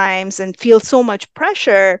sometimes and feel so much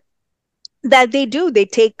pressure that they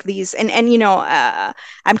take these, and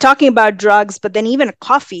I'm talking about drugs, but then even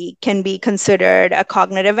coffee can be considered a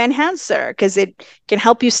cognitive enhancer because it can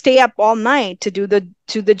help you stay up all night to do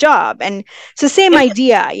the job. And it's the same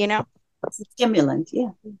idea. It's a stimulant.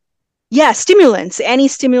 Yeah, stimulants, any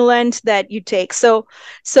stimulant that you take. So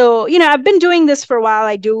I've been doing this for a while.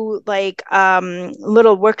 I do like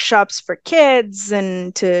little workshops for kids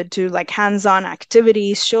and to do like hands-on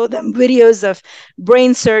activities, show them videos of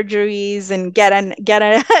brain surgeries and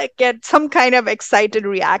get some kind of excited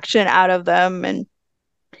reaction out of them. And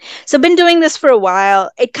so I've been doing this for a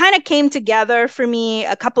while. It kind of came together for me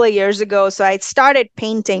a couple of years ago. So I started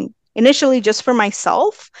painting initially just for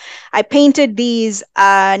myself. I painted these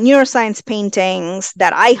neuroscience paintings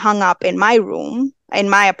that I hung up in my room, in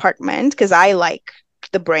my apartment, because I like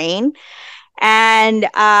the brain. And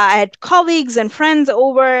I had colleagues and friends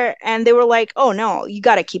over, and they were like, "Oh no, you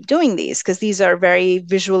got to keep doing these because these are very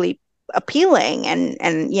visually appealing." And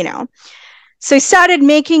so I started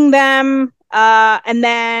making them. And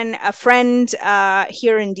then a friend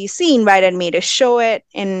here in DC invited me to show it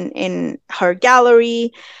in her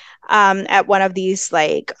gallery at one of these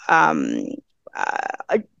like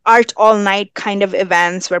art all night kind of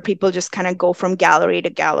events where people just kind of go from gallery to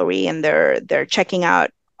gallery and they're checking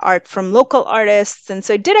out art from local artists. And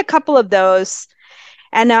so I did a couple of those.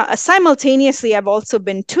 And simultaneously, I've also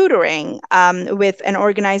been tutoring with an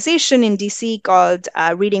organization in DC called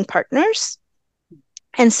Reading Partners.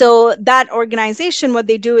 And so that organization, what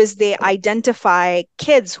they do is they identify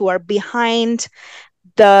kids who are behind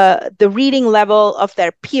the reading level of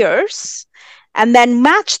their peers and then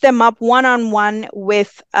match them up one-on-one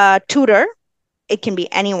with a tutor. It can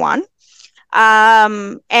be anyone.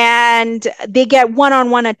 And they get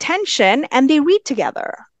one-on-one attention and they read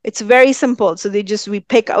together. It's very simple. So we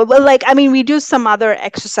pick, we do some other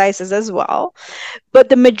exercises as well, but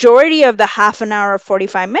the majority of the half an hour or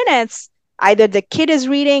 45 minutes, either the kid is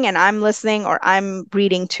reading and I'm listening or I'm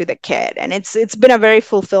reading to the kid. And it's been a very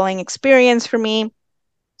fulfilling experience for me.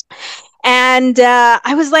 And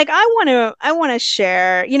I was like, I want to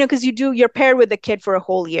share, because you're paired with the kid for a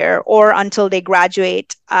whole year or until they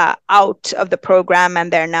graduate out of the program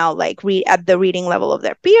and they're now like at the reading level of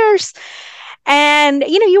their peers. And,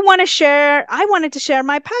 you want to share, I wanted to share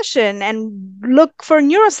my passion and look for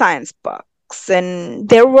neuroscience books. And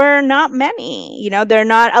there were not many, they're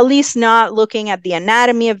not, at least not looking at the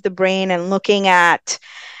anatomy of the brain and looking at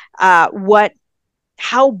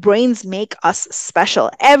how brains make us special.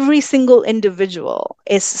 Every single individual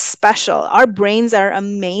is special. Our brains are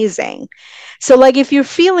amazing. So like if you're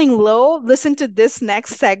feeling low, listen to this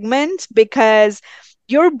next segment because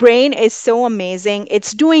your brain is so amazing.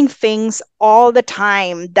 It's doing things all the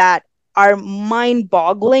time that are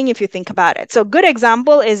mind-boggling if you think about it. So a good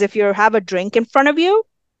example is if you have a drink in front of you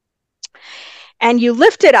and you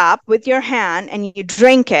lift it up with your hand and you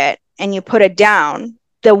drink it and you put it down,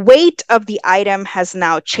 the weight of the item has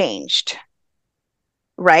now changed,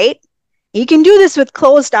 right? You can do this with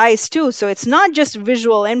closed eyes too. So it's not just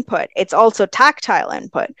visual input, it's also tactile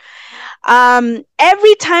input.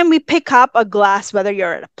 Every time we pick up a glass, whether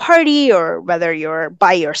you're at a party or whether you're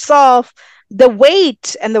by yourself, the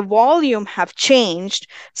weight and the volume have changed.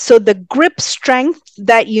 So the grip strength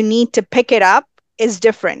that you need to pick it up is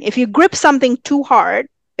different. If you grip something too hard,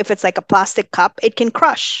 if it's like a plastic cup, it can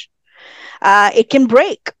crush. It can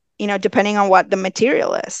break, depending on what the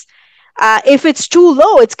material is. If it's too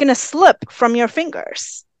low, it's going to slip from your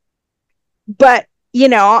fingers. But,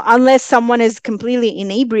 unless someone is completely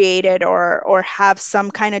inebriated or have some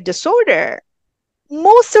kind of disorder,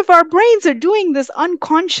 most of our brains are doing this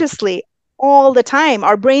unconsciously all the time.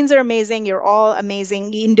 Our brains are amazing. You're all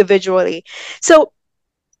amazing individually. So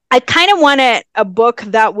I kind of wanted a book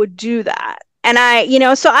that would do that. And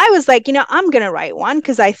so I was like, I'm going to write one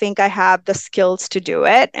because I think I have the skills to do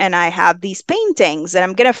it. And I have these paintings and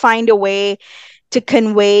I'm going to find a way to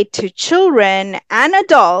convey to children and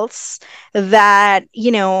adults that,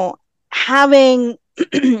 having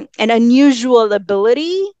an unusual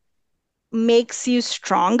ability makes you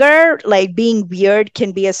stronger. Like being weird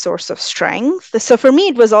can be a source of strength. So for me,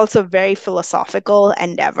 it was also a very philosophical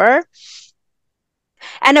endeavor.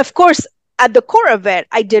 And of course, at the core of it,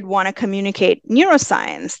 I did want to communicate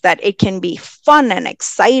neuroscience, that it can be fun and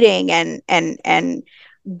exciting and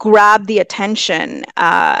grab the attention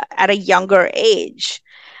at a younger age.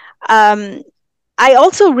 I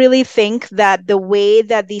also really think that the way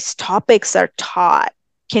that these topics are taught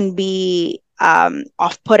can be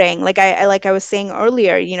off-putting. Like I was saying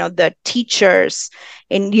earlier, the teachers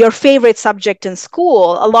in your favorite subject in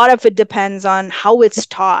school, a lot of it depends on how it's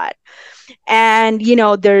taught. And,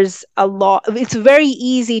 there's a lot, it's very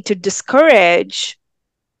easy to discourage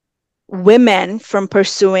women from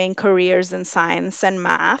pursuing careers in science and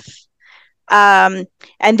math. And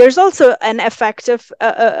there's also an effect of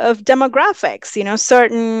demographics.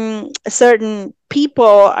 Certain people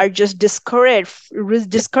are just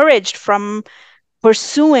discouraged from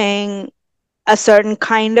pursuing a certain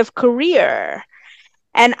kind of career.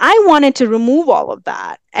 And I wanted to remove all of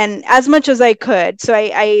that, and as much as I could. So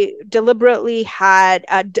I deliberately have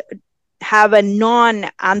a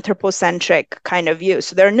non-anthropocentric kind of view.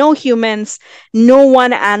 So there are no humans, no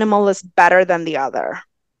one animal is better than the other.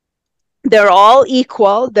 They're all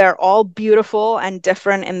equal, they're all beautiful and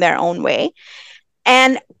different in their own way.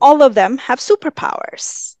 And all of them have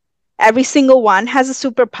superpowers. Every single one has a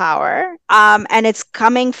superpower, and it's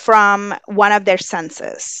coming from one of their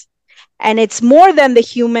senses. And it's more than the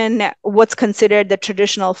human, what's considered the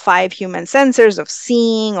traditional 5 human sensors of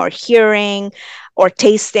seeing or hearing or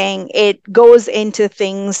tasting. It goes into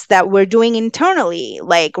things that we're doing internally.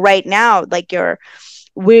 Like right now, like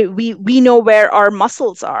we know where our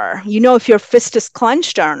muscles are. If your fist is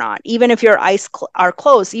clenched or not, even if your eyes are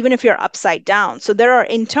closed, even if you're upside down. So there are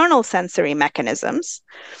internal sensory mechanisms.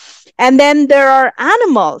 And then there are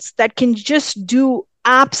animals that can just do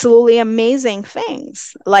absolutely amazing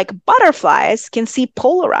things. Like butterflies can see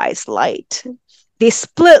polarized light. They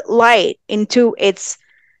split light into its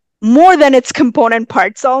more than its component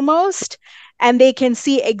parts almost. And they can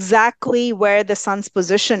see exactly where the sun's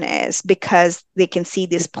position is because they can see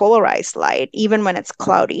this polarized light, even when it's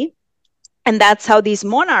cloudy. And that's how these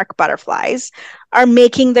monarch butterflies are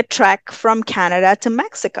making the trek from Canada to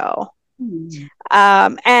Mexico.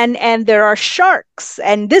 And there are sharks.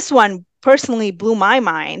 And this one personally blew my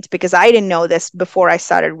mind because I didn't know this before I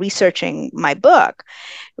started researching my book.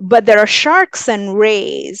 But there are sharks and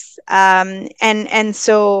rays, and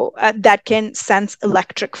so that can sense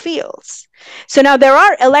electric fields. So now there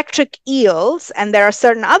are electric eels, and there are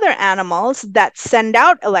certain other animals that send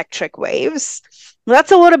out electric waves.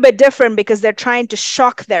 That's a little bit different because they're trying to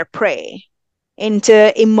shock their prey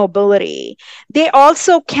into immobility. They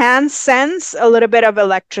also can sense a little bit of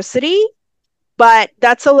electricity, but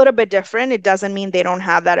that's a little bit different. It doesn't mean they don't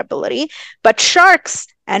have that ability. But sharks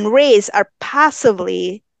and rays are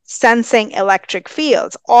passively sensing electric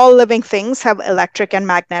fields. All living things have electric and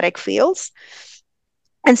magnetic fields.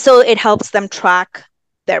 And so it helps them track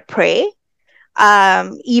their prey.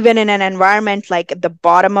 Even in an environment like at the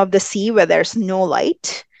bottom of the sea where there's no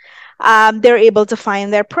light, they're able to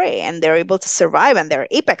find their prey and they're able to survive, and they're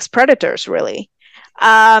apex predators, really.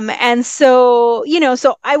 And so,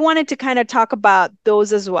 so I wanted to kind of talk about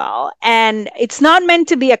those as well. And it's not meant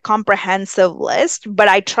to be a comprehensive list, but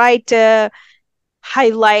I tried to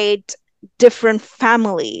highlight different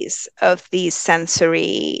families of these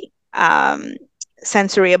sensory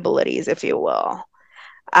abilities, if you will.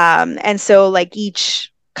 And so like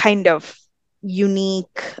each kind of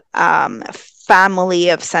unique family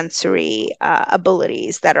of sensory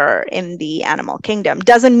abilities that are in the animal kingdom.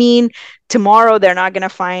 Doesn't mean tomorrow they're not going to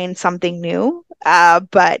find something new,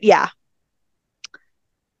 but yeah.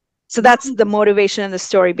 So that's the motivation and the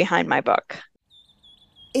story behind my book.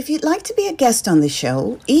 If you'd like to be a guest on the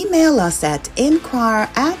show, email us at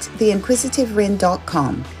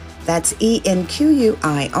inquire@theinquisitiverin.com. That's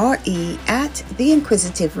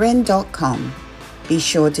ENQUIRE@theinquisitiverin.com. Be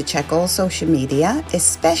sure to check all social media,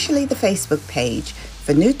 especially the Facebook page,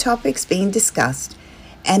 for new topics being discussed.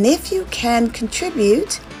 And if you can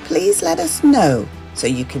contribute, please let us know so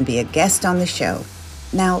you can be a guest on the show.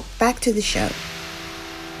 Now, back to the show.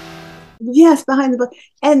 Yes, behind the book.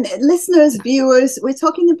 And listeners, viewers, we're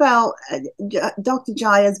talking about Dr.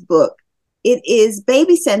 Jaya's book. It is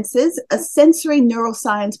Baby Senses, a sensory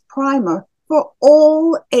neuroscience primer for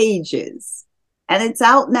all ages. And it's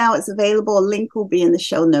out now. It's available. A link will be in the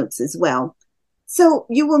show notes as well. So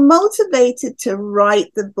you were motivated to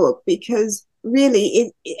write the book because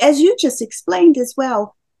really, as you just explained as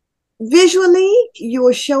well, visually, you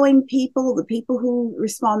are showing people, the people who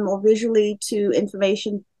respond more visually to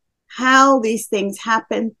information, how these things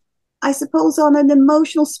happen. I suppose on an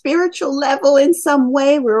emotional, spiritual level in some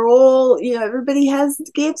way, we're all, everybody has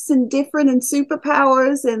gifts and different and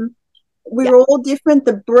superpowers, and we're all different.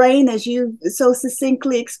 The brain, as you so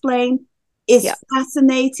succinctly explained, is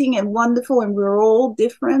fascinating and wonderful, and we're all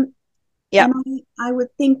different. And I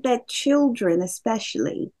would think that children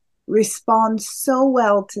especially respond so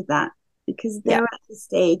well to that because they're at the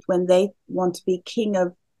stage when they want to be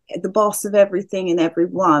the boss of everything and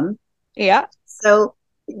everyone. Yeah. So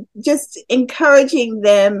just encouraging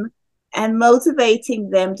them and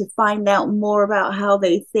motivating them to find out more about how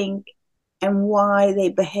they think and why they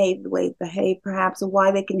behave the way they behave, perhaps, or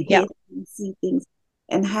why they can hear and see things,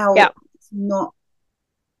 and how it's not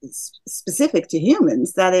specific to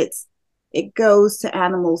humans, that it goes to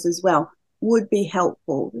animals as well, would be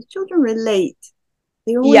helpful. The children relate.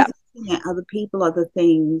 They're always looking at other people, other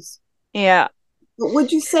things. Yeah. But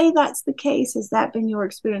would you say that's the case? Has that been your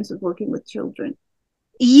experience of working with children?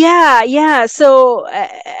 Yeah. So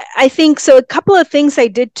I think so. A couple of things I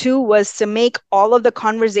did too was to make all of the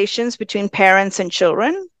conversations between parents and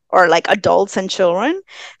children, or like adults and children.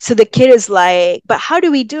 So the kid is like, but how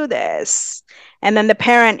do we do this? And then the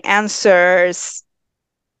parent answers,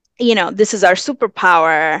 this is our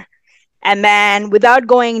superpower. And then without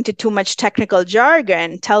going into too much technical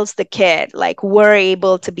jargon, tells the kid, like, we're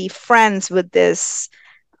able to be friends with this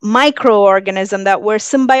microorganism that we're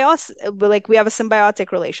symbiotic, like we have a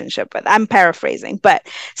symbiotic relationship with. I'm paraphrasing, but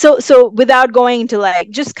so without going into like,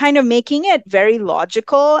 just kind of making it very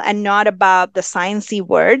logical and not about the sciencey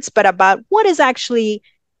words, but about what is actually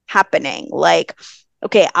happening. Like,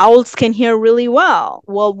 okay, owls can hear really well.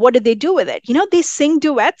 Well, what do they do with it? They sing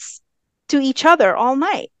duets to each other all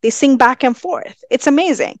night. They sing back and forth. It's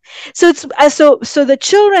amazing. So it's so the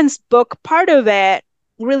children's book, part of it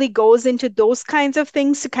really goes into those kinds of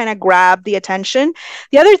things to kind of grab the attention.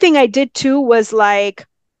 The other thing I did too was like,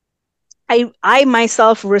 I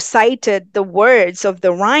myself recited the words of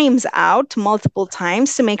the rhymes out multiple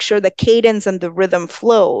times to make sure the cadence and the rhythm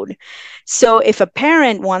flowed. So if a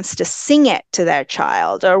parent wants to sing it to their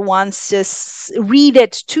child, or wants to read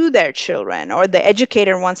it to their children, or the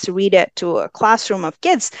educator wants to read it to a classroom of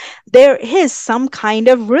kids, there is some kind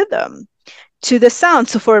of rhythm to the sound.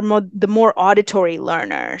 So for the more auditory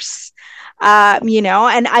learners,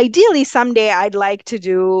 and ideally someday I'd like to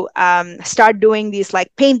do start doing these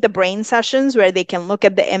like paint the brain sessions where they can look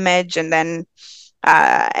at the image and then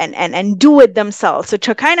and do it themselves. So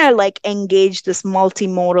to kind of like engage this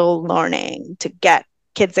multimodal learning to get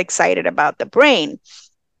kids excited about the brain.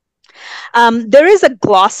 There is a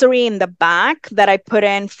glossary in the back that I put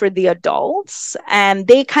in for the adults, and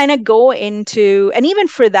they kind of go into, and even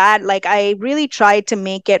for that, like I really tried to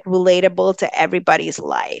make it relatable to everybody's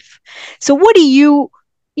life. So what do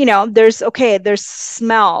there's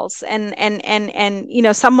smells,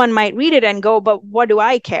 and someone might read it and go, but what do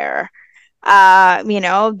I care?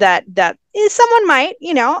 That is, someone might,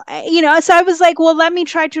 so I was like, well, let me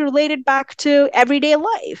try to relate it back to everyday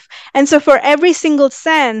life. And so for every single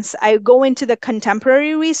sense, I go into the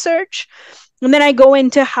contemporary research, and then I go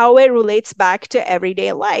into how it relates back to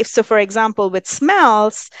everyday life. So for example, with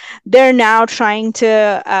smells, they're now trying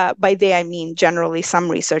to, by they, I mean, generally some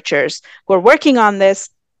researchers who are working on this,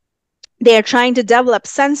 they are trying to develop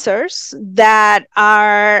sensors that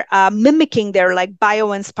are mimicking their like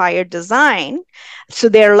bio-inspired design. So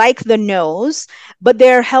they're like the nose, but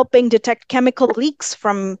they're helping detect chemical leaks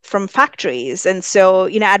from factories. And so,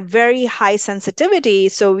 at very high sensitivity,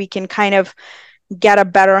 so we can kind of get a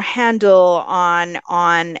better handle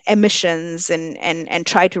on emissions and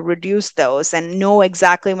try to reduce those and know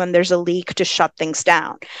exactly when there's a leak to shut things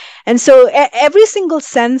down. And so every single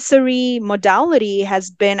sensory modality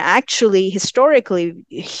has been actually historically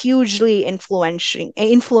hugely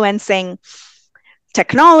influencing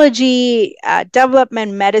technology,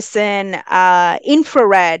 development, medicine,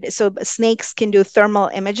 infrared. So snakes can do thermal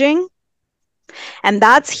imaging. And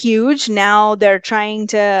that's huge. Now they're trying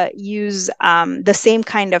to use the same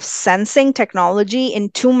kind of sensing technology in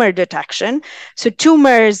tumor detection. So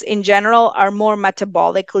tumors in general are more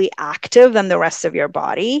metabolically active than the rest of your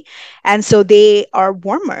body. And so they are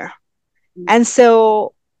warmer. And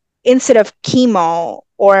so instead of chemo,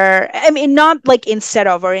 or I mean, not like instead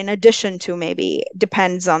of, or in addition to, maybe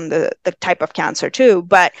depends on the type of cancer too,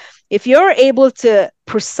 but if you're able to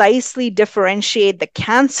precisely differentiate the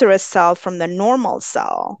cancerous cell from the normal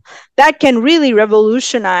cell, that can really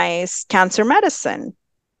revolutionize cancer medicine.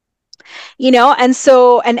 And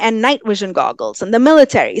so, and night vision goggles and the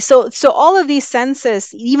military. So all of these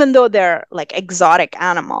senses, even though they're like exotic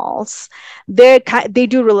animals, they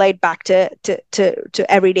do relate back to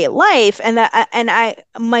everyday life. And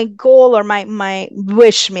my goal, or my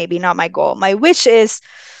wish, maybe not my goal, my wish is,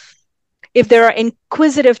 if there are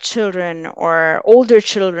inquisitive children or older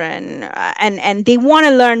children, and they want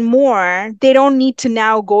to learn more, they don't need to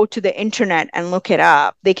now go to the internet and look it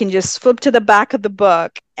up. They can just flip to the back of the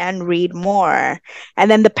book and read more. And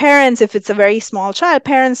then the parents, if it's a very small child,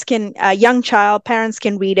 parents can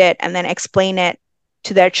read it and then explain it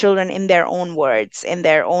to their children in their own words, in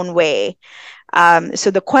their own way.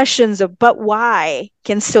 So the questions of but why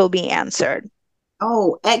can still be answered.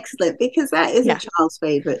 Oh, excellent. Because that is a child's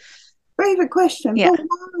favorite question. Yeah. But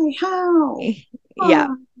why? How? Yeah.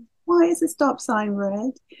 why is the stop sign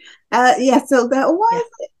red? Yeah, so that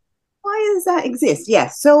why does that exist?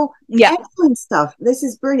 Yes, so Yeah. excellent stuff. This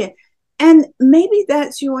is brilliant. And maybe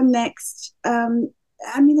that's your next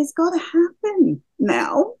I mean, it's got to happen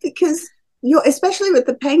now because you're, especially with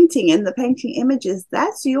the painting and the painting images,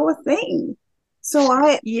 that's your thing. So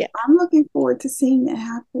I'm looking forward to seeing that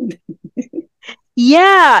happen.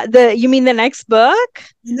 Yeah, you mean the next book?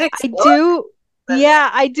 The next I book? do. Yeah,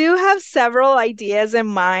 I do have several ideas in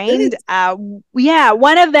mind. Good. Yeah,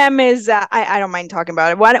 one of them is I don't mind talking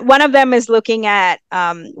about it. One of them is looking at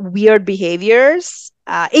weird behaviors.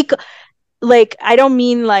 Like I don't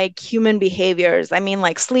mean like human behaviors. I mean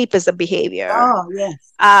like sleep is a behavior. Oh, yes.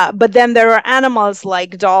 But then there are animals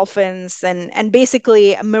like dolphins and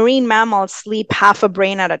basically marine mammals sleep half a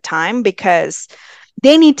brain at a time because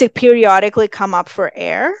they need to periodically come up for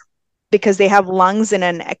air because they have lungs in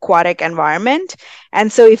an aquatic environment.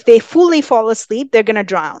 And so if they fully fall asleep, they're going to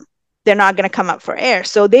drown. They're not going to come up for air.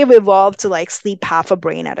 So they've evolved to like sleep half a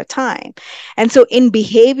brain at a time. And so in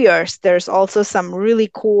behaviors, there's also some really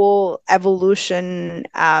cool evolutionary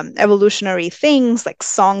things like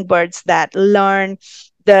songbirds that learn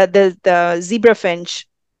the zebra finch.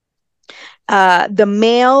 The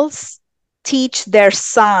males teach their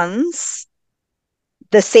sons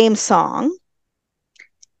the same song.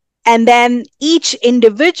 And then each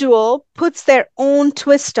individual puts their own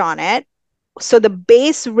twist on it. So the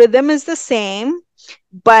base rhythm is the same,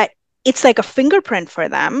 but it's like a fingerprint for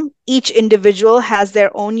them. Each individual has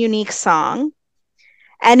their own unique song.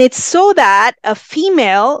 And it's so that a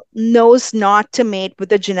female knows not to mate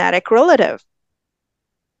with a genetic relative.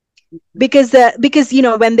 Because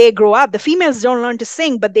when they grow up, the females don't learn to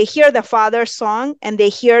sing, but they hear the father's song and they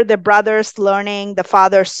hear the brothers learning the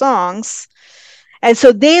father's songs. And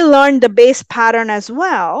so they learn the base pattern as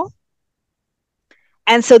well.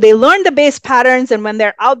 And so they learn the base patterns. And when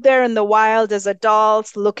they're out there in the wild as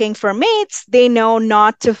adults looking for mates, they know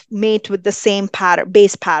not to mate with the same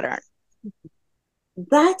base pattern.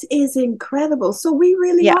 That is incredible. So we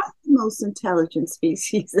really are the most intelligent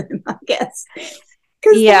species, I guess.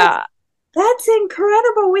 Yeah. That's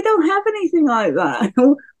incredible. We don't have anything like that.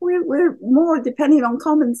 We're more depending on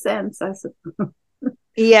common sense, I suppose.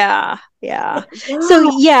 Yeah. Wow.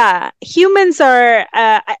 So humans are,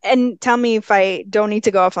 and tell me if I don't need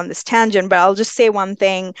to go off on this tangent, but I'll just say one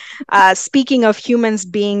thing. Speaking of humans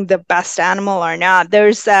being the best animal or not,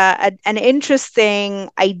 there's an interesting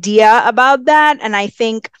idea about that. And I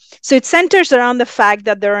think, so it centers around the fact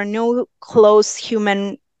that there are no close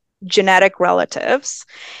human genetic relatives.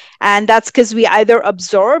 And that's because we either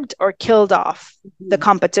absorbed or killed off the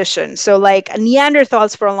competition. So like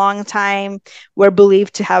Neanderthals for a long time were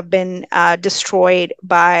believed to have been destroyed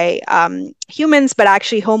by humans, but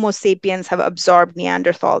actually Homo sapiens have absorbed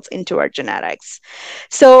Neanderthals into our genetics.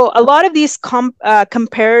 So a lot of these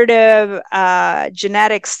comparative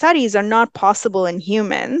genetic studies are not possible in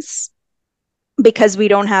humans because we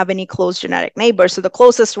don't have any close genetic neighbors. So the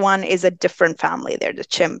closest one is a different family. They're the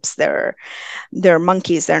chimps. They're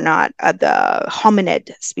monkeys. They're not the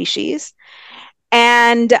hominid species.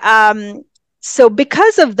 And so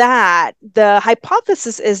because of that, the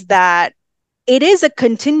hypothesis is that it is a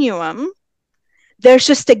continuum. There's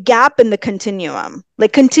just a gap in the continuum,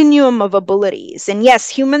 like continuum of abilities. And yes,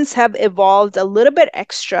 humans have evolved a little bit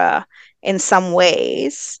extra in some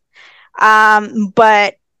ways.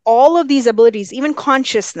 But all of these abilities, even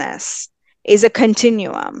consciousness, is a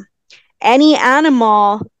continuum. Any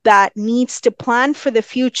animal that needs to plan for the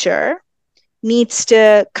future needs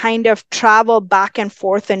to kind of travel back and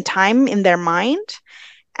forth in time in their mind.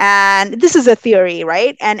 And this is a theory,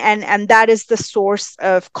 right? And that is the source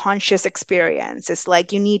of conscious experience. It's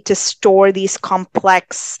like you need to store these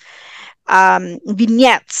complex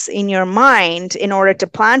vignettes in your mind in order to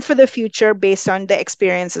plan for the future based on the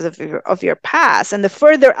experiences of your past. And the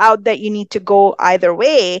further out that you need to go either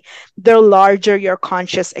way, the larger your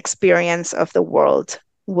conscious experience of the world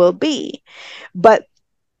will be. But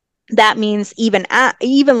that means even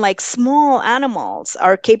like small animals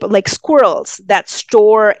are capable, like squirrels that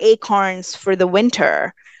store acorns for the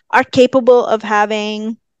winter, are capable of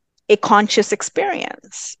having a conscious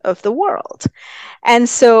experience of the world. And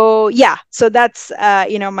so, so that's,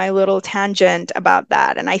 my little tangent about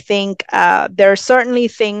that. And I think there are certainly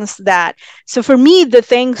things that, so for me, the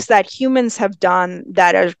things that humans have done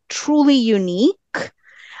that are truly unique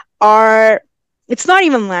are, it's not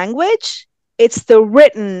even language, it's the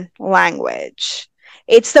written language.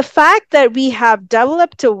 It's the fact that we have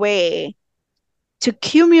developed a way to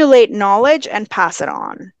accumulate knowledge and pass it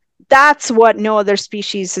on. That's what no other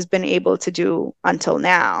species has been able to do until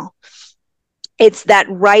now. It's that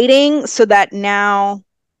writing so that now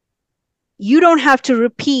you don't have to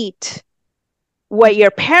repeat what your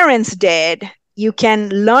parents did. You can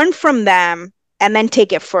learn from them and then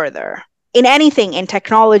take it further in anything, in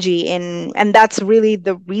technology, and that's really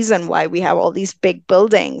the reason why we have all these big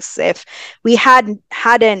buildings. If we hadn't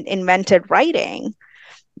invented writing,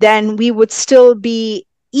 then we would still be,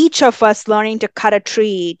 each of us, learning to cut a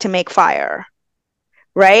tree to make fire,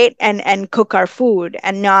 right? And cook our food,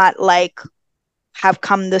 and not like have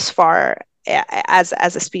come this far as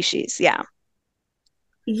a species. Yeah.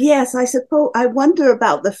 Yes, I suppose I wonder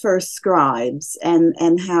about the first scribes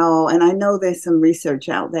and how, and I know there's some research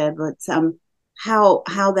out there, but how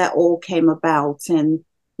that all came about, and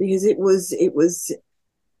because it was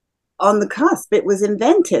on the cusp, it was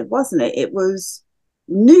inventive, wasn't it? It was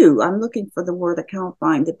new. I'm looking for the word, I can't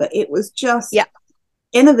find it, but it was just Yeah.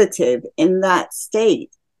 innovative in that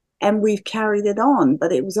state, and we've carried it on.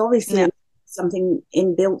 But it was obviously something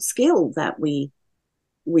inbuilt skill that we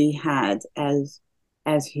had as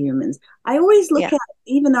humans. I always look at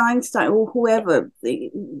even Einstein or whoever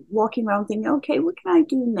walking around thinking, okay, what can I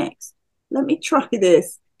do next? Let me try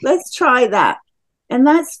this. Let's try that. And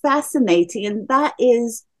that's fascinating. And that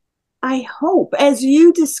is, I hope, as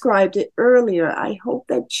you described it earlier, I hope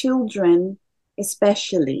that children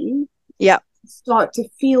especially start to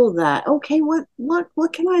feel that, okay, what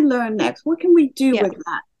can I learn next? What can we do with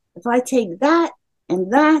that? If I take that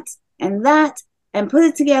and that and that and put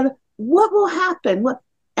it together, what will happen?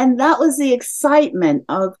 And that was the excitement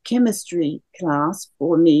of chemistry class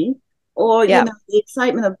for me, or you know, the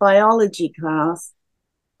excitement of biology class,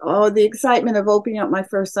 or the excitement of opening up my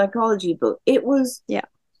first psychology book. It was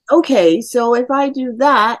okay, so if I do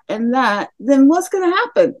that and that, then what's going to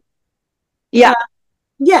happen?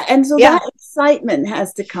 And so that excitement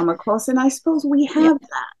has to come across, and I suppose we have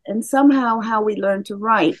that. And somehow how we learn to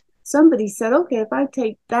write, somebody said, okay, if I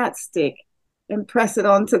take that stick and press it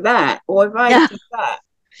onto that, or if I do that,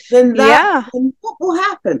 then then what will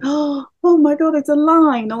happen? Oh my God, it's a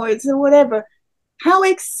line, or it's a whatever. How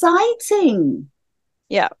exciting.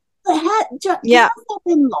 Has that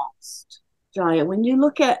been lost, Jaya, when you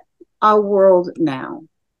look at our world now?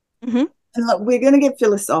 And look, we're going to get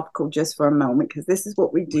philosophical just for a moment, because this is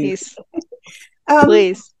what we do.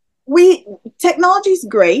 Please. Technology's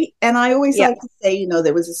great, and I always like to say, you know,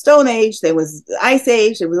 there was a Stone Age, there was the Ice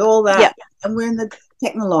Age, there was all that, and we're in the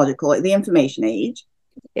technological, the information age.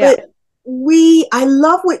 But I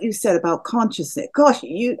love what you said about consciousness. Gosh,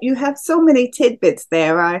 you have so many tidbits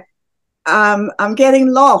there. I'm getting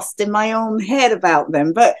lost in my own head about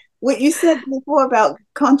them. But what you said before about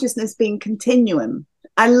consciousness being continuum,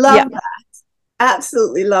 I love that.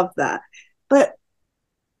 Absolutely love that. But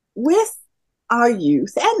with our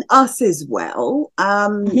youth and us as well,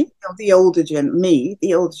 you know, the older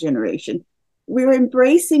generation, we're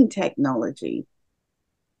embracing technology.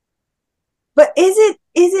 But is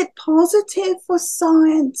it positive for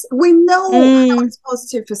science? We know how it's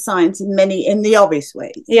positive for science in the obvious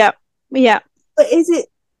ways. But is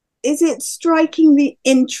it striking the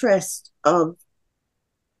interest of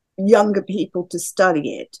younger people to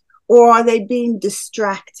study it, or are they being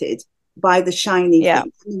distracted by the shiny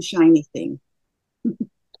thing?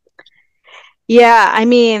 I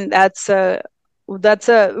mean, that's a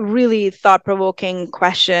really thought-provoking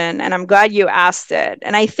question, and I'm glad you asked it.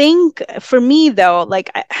 And I think for me, though,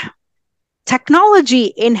 like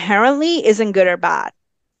technology inherently isn't good or bad.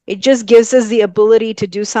 It just gives us the ability to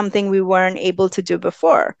do something we weren't able to do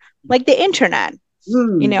before, like the internet.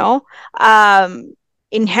 You know,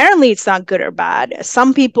 inherently it's not good or bad.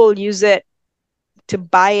 Some people use it to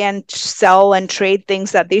buy and sell and trade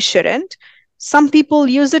things that they shouldn't. Some people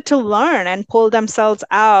use it to learn and pull themselves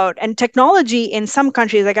out. And technology in some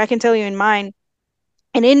countries, like I can tell you in mine,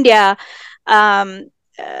 in India,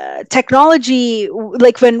 technology,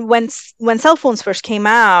 like when cell phones first came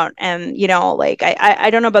out, and you know, like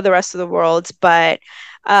I don't know about the rest of the world, but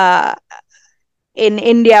in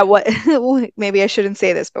India, what maybe I shouldn't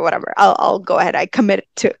say this, but whatever. I'll go ahead. I commit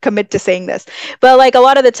to saying this. But like a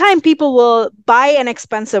lot of the time, people will buy an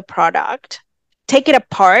expensive product, take it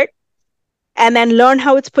apart, and then learn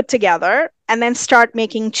how it's put together, and then start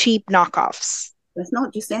making cheap knockoffs. That's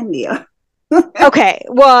not just India. Okay,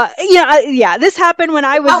 well, this happened when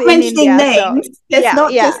I was in India. Names. So it's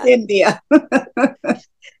not just India.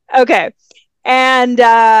 Okay. And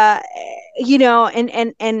you know,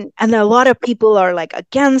 and a lot of people are like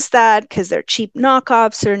against that because they're cheap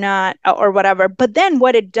knockoffs or not, or whatever. But then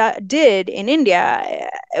what it did in India,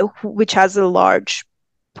 which has a large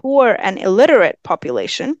poor and illiterate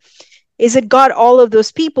population, is it got all of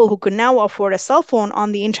those people who could now afford a cell phone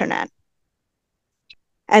on the internet.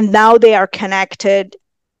 And now they are connected.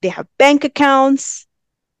 They have bank accounts.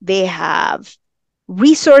 they have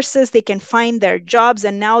resources, they can find their jobs,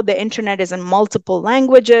 and now the internet is in multiple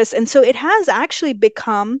languages. And so it has actually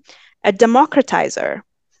become a democratizer,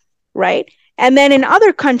 right? And then in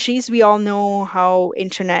other countries, we all know how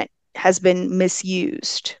internet has been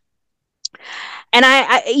misused. And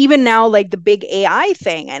I even now, like the big AI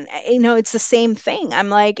thing, and it's the same thing. I'm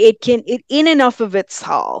like, it in and of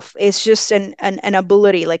itself, it's just an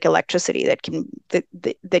ability, like electricity,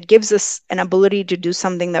 that gives us an ability to do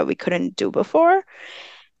something that we couldn't do before.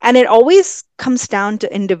 And it always comes down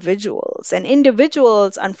to individuals, and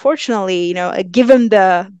individuals, unfortunately, given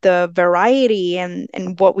the variety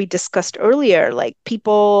and what we discussed earlier, like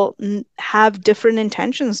people have different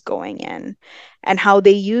intentions going in and how they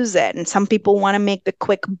use it. And some people want to make the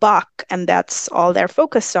quick buck, and that's all they're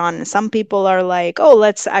focused on. And some people are like, oh,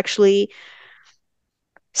 let's actually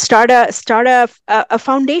start a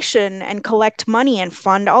foundation and collect money and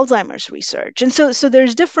fund Alzheimer's research. And so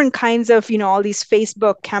there's different kinds of, all these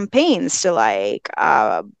Facebook campaigns to like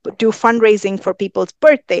do fundraising for people's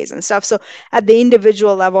birthdays and stuff. So at the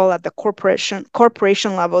individual level, at the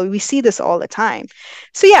corporation level, we see this all the time.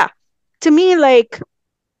 So yeah, to me, like,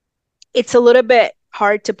 it's a little bit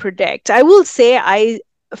hard to predict. I will say,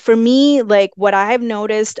 for me, like what I have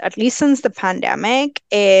noticed, at least since the pandemic,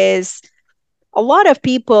 is a lot of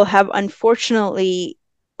people have unfortunately,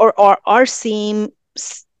 or are seems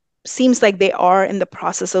like they are in the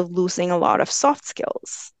process of losing a lot of soft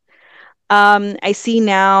skills. I see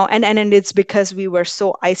now, and it's because we were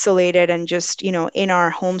so isolated and just, in our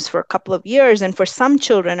homes for a couple of years. And for some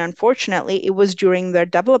children, unfortunately, it was during their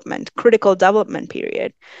critical development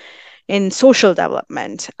period in social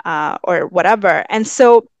development, or whatever. And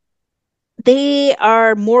so they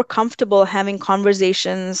are more comfortable having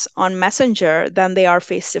conversations on Messenger than they are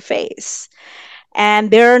face to face.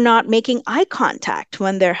 And they're not making eye contact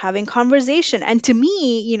when they're having conversation. And to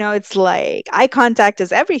me, it's like eye contact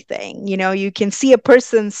is everything. You can see a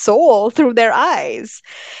person's soul through their eyes.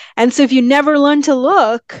 And so if you never learn to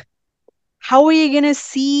look, how are you going to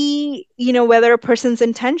see, whether a person's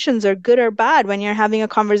intentions are good or bad when you're having a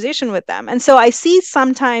conversation with them? And so I see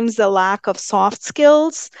sometimes the lack of soft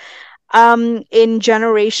skills in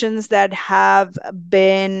generations that have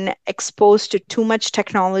been exposed to too much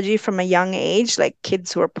technology from a young age, like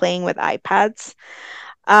kids who are playing with iPads.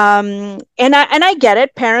 And I get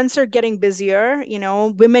it. Parents are getting busier.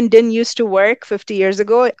 Women didn't used to work 50 years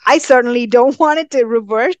ago. I certainly don't want it to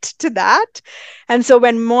revert to that. And so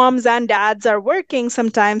when moms and dads are working,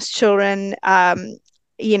 sometimes children,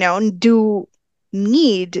 do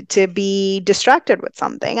need to be distracted with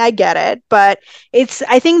something. I get it, but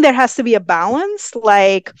I think there has to be a balance,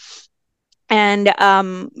 like, and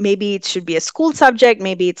maybe it should be a school subject.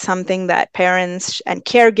 Maybe it's something that parents and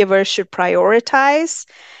caregivers should prioritize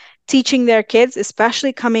teaching their kids,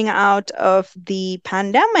 especially coming out of the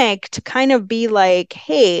pandemic, to kind of be like,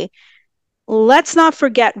 hey, let's not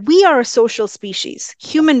forget, we are a social species,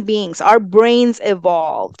 human beings. Our brains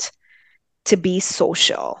evolved to be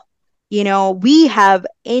social. We have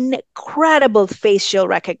incredible facial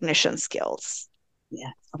recognition skills.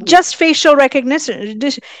 Yeah. Just facial recognition.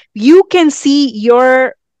 You can see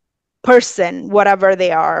your person, whatever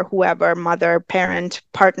they are, whoever, mother, parent,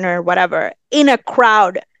 partner, whatever, in a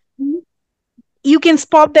crowd. You can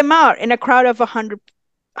spot them out in a crowd of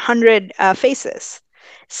 100 faces.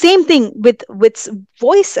 Same thing with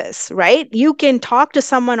voices, right? You can talk to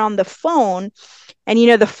someone on the phone, and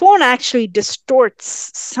the phone actually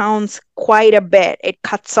distorts sounds quite a bit. It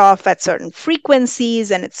cuts off at certain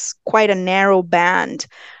frequencies, and it's quite a narrow band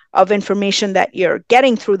of information that you're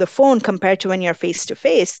getting through the phone compared to when you're face to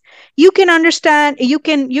face. You can understand, you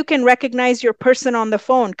can recognize your person on the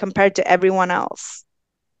phone compared to everyone else.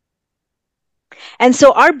 And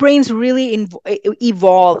so our brains really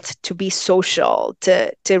evolved to be social,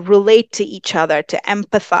 to relate to each other, to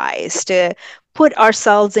empathize, to put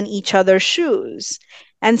ourselves in each other's shoes.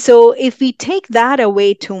 And so if we take that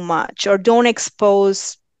away too much, or don't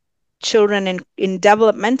expose children in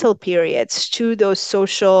developmental periods to those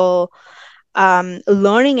social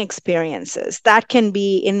learning experiences, that can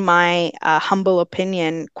be, in my humble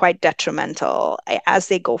opinion, quite detrimental as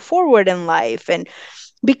they go forward in life. And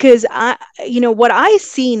because what I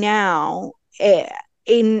see now,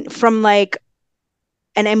 from like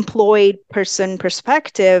an employed person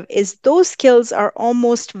perspective, is those skills are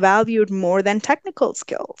almost valued more than technical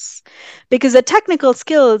skills, because the technical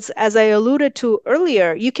skills, as I alluded to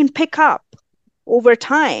earlier, you can pick up over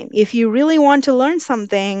time. If you really want to learn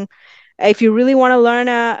something, if you really want to learn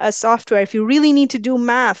a software, if you really need to do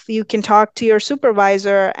math, you can talk to your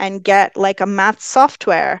supervisor and get like a math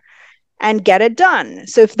software, and get it done.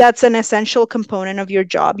 So if that's an essential component of your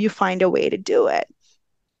job, you find a way to do it.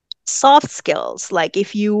 Soft skills, like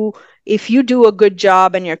if you do a good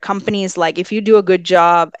job and your company is like, if you do a good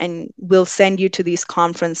job and we'll send you to these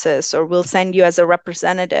conferences, or we'll send you as a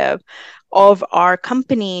representative of our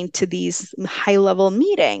company to these high level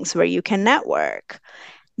meetings where you can network.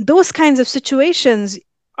 Those kinds of situations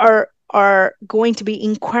are going to be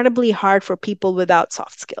incredibly hard for people without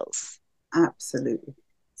soft skills. Absolutely.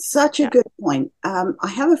 Such a Yeah. good point. I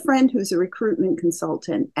have a friend who's a recruitment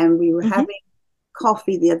consultant, and we were having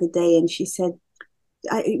coffee the other day, and she said,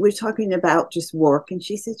 we're talking about just work, and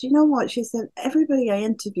she said, you know what? She said, everybody I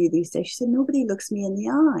interview these days, she said, nobody looks me in the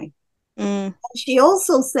eye. And she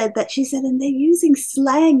also said that, she said, and they're using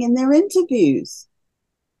slang in their interviews.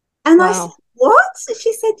 And I said, Wow. what?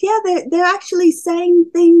 She said, yeah, they're actually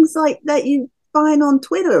saying things like that you find on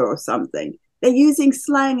Twitter or something. They're using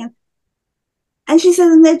slang. And she said,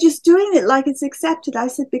 and they're just doing it like it's accepted. I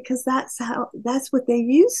said, because that's what they're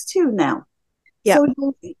used to now. Yeah.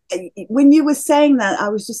 So when you were saying that, I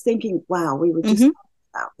was just thinking, wow, we were just talking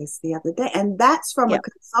about this the other day. And that's from a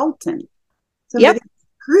consultant, somebody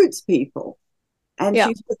who recruits people. And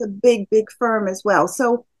she's with a big, big firm as well.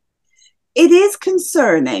 So it is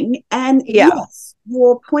concerning. And yes,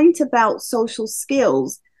 your point about social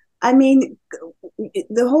skills, I mean,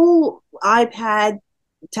 the whole iPad,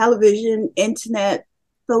 television, internet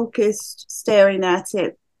focused, staring at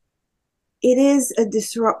it, it is a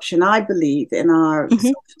disruption, I believe, in our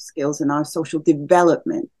social skills and our social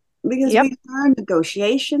development, because we learn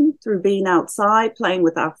negotiation through being outside, playing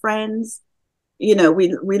with our friends. You know,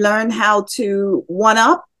 we learn how to one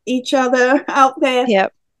up each other out there.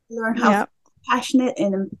 Learn how passionate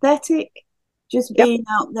and empathetic, just being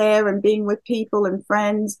out there and being with people and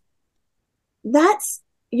friends. That's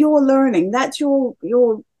your learning. That's your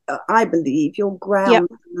I believe, your ground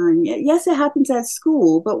learning. Yes, it happens at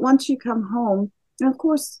school, but once you come home, and of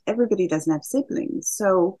course, everybody doesn't have siblings,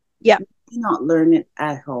 so you not learn it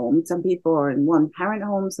at home. Some people are in one parent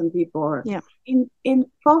home, some people are in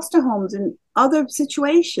foster homes and other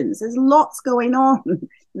situations. There's lots going on.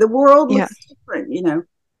 The world looks different, you know.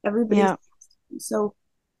 Everybody's so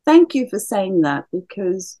thank you for saying that,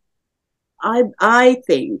 because I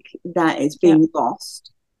think that it's being lost.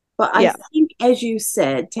 But I think, as you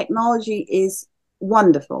said, technology is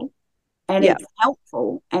wonderful, and it's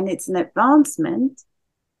helpful, and it's an advancement,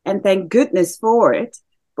 and thank goodness for it.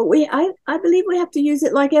 But I believe we have to use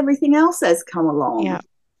it like everything else that's come along,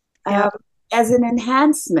 as an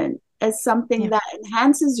enhancement, as something that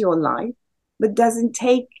enhances your life, but doesn't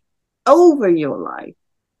take over your life.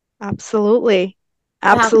 Absolutely.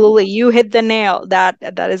 Absolutely. You hit the nail. That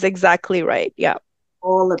is exactly right. Yeah.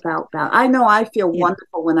 All about that. I know I feel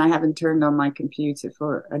wonderful when I haven't turned on my computer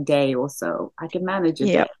for a day or so. I can manage a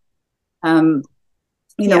day.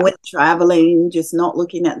 You know, when traveling, just not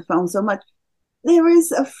looking at the phone so much. There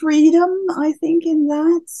is a freedom, I think, in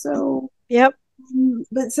that. So,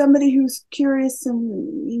 but somebody who's curious,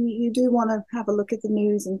 and you do want to have a look at the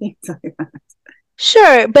news and things like that.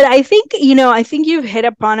 Sure. But I think, I think you've hit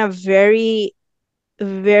upon a very,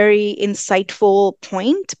 very insightful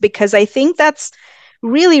point, because I think that's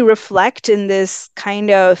really reflect in this kind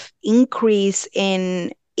of increase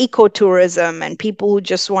in ecotourism and people who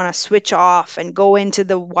just want to switch off and go into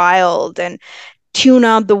the wild and tune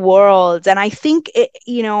out the world. And I think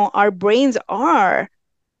our brains are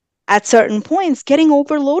at certain points getting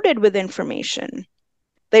overloaded with information.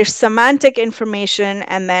 There's semantic information,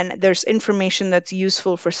 and then there's information that's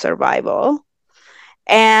useful for survival.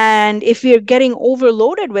 And if you're getting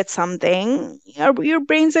overloaded with something, your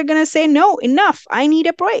brains are going to say, no, enough, I need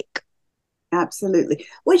a break. Absolutely.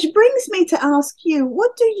 Which brings me to ask you,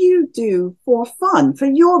 what do you do for fun, for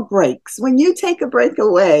your breaks? When you take a break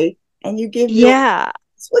away and you give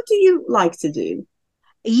what do you like to do?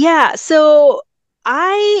 Yeah, so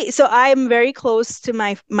I'm very close to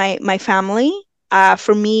my family.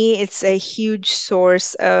 For me, it's a huge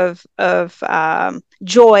source of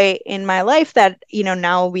joy in my life that,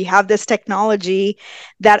 now we have this technology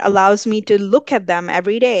that allows me to look at them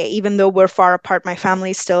every day, even though we're far apart. My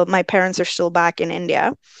parents are still back in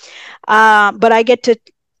India. But I get to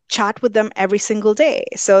chat with them every single day.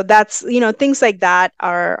 So that's, things like that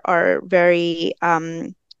are very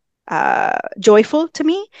joyful to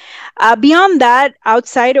me. Beyond that,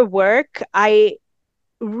 outside of work, I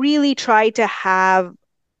really try to have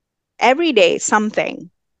every day something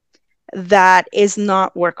that is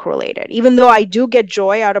not work related. Even though I do get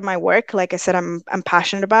joy out of my work, like I said, I'm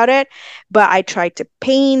passionate about it, but I try to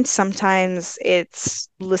paint. Sometimes it's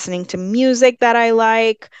listening to music that I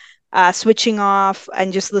like. switching off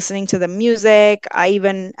and just listening to the music. I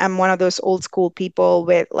even am one of those old school people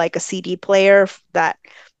with like a CD player that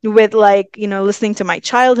with like, listening to my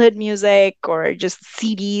childhood music or just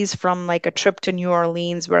CDs from like a trip to New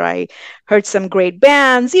Orleans where I heard some great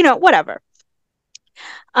bands, whatever.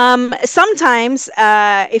 Sometimes,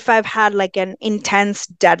 if I've had like an intense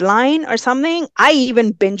deadline or something, I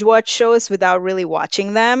even binge watch shows without really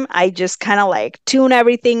watching them. I just kind of like tune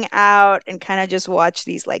everything out and kind of just watch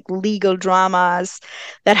these like legal dramas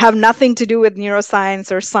that have nothing to do with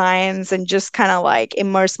neuroscience or science and just kind of like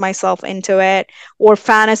immerse myself into it. Or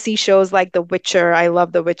fantasy shows like The Witcher. I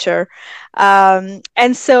love The Witcher. And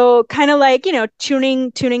so kind of like,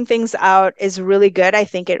 tuning things out is really good. I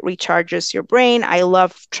think it recharges your brain. I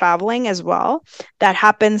love traveling as well. That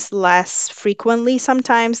happens less frequently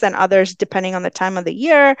sometimes than others, depending on the time of the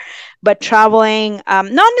year. But traveling,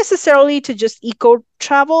 not necessarily to just eco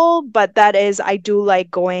travel, but that is, I do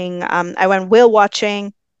like going. I went whale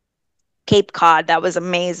watching, Cape Cod. That was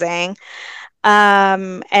amazing.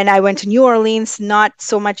 And I went to New Orleans, not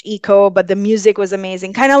so much eco, but the music was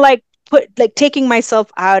amazing. Kind of like taking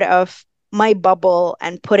myself out of my bubble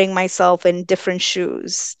and putting myself in different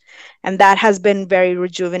shoes. And that has been very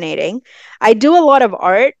rejuvenating. I do a lot of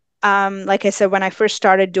art. Like I said, when I first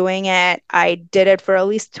started doing it, I did it for at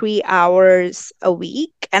least 3 hours a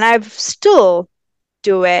week, and I've still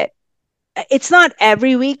do it. It's not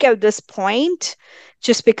every week at this point,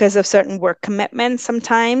 just because of certain work commitments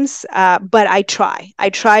sometimes. But I try. I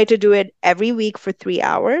try to do it every week for 3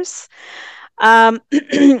 hours. Um,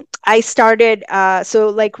 I started, so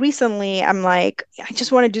like recently, I'm like, I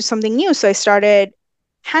just want to do something new. So I started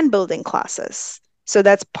hand building classes. So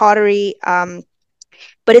that's pottery.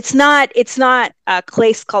 But it's not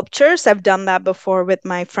clay sculptures. I've done that before with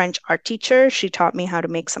my French art teacher. She taught me how to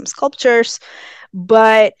make some sculptures,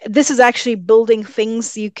 but this is actually building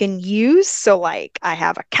things you can use. So like I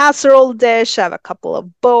have a casserole dish, I have a couple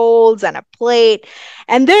of bowls and a plate,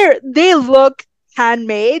 and they look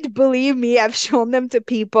handmade. Believe me, I've shown them to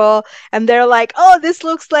people and they're like, "Oh, this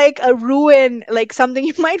looks like a ruin, like something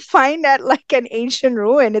you might find at like an ancient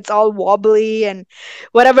ruin. It's all wobbly and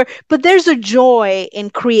whatever." But there's a joy in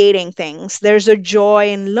creating things. There's a joy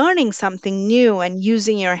in learning something new and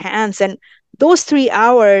using your hands. And those 3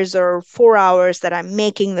 hours or 4 hours that I'm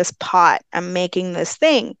making this pot, I'm making this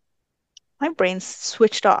thing, my brain's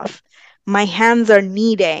switched off. My hands are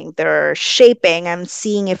kneading, they're shaping, I'm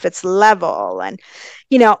seeing if it's level, and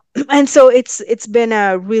and so it's been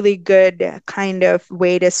a really good kind of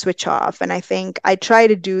way to switch off. And I think I try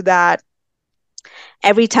to do that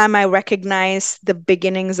every time I recognize the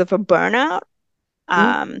beginnings of a burnout.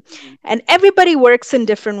 Um, and everybody works in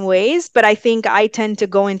different ways, but I think I tend to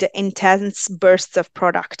go into intense bursts of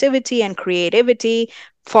productivity and creativity,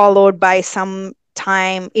 followed by some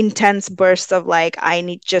time intense bursts of like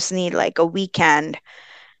just need like a weekend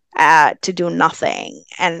to do nothing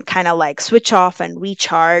and kind of like switch off and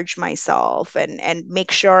recharge myself and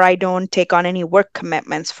make sure I don't take on any work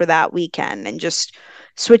commitments for that weekend and just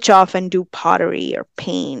switch off and do pottery or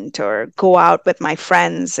paint or go out with my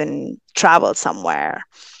friends and travel somewhere.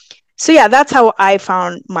 So yeah, that's how I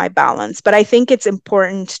found my balance. But I think it's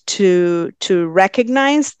important to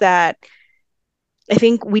recognize that I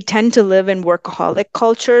think we tend to live in workaholic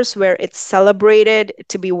cultures where it's celebrated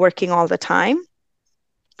to be working all the time.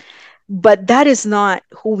 But that is not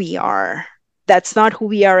who we are. That's not who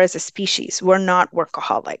we are as a species. We're not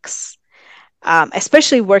workaholics.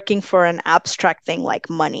 Especially working for an abstract thing like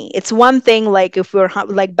money. It's one thing like if we're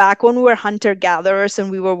like back when we were hunter gatherers and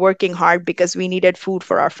we were working hard because we needed food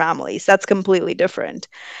for our families. That's completely different.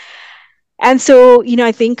 And so,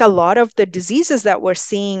 I think a lot of the diseases that we're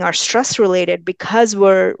seeing are stress related because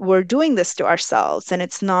we're doing this to ourselves, and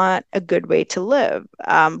it's not a good way to live.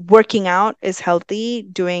 Working out is healthy,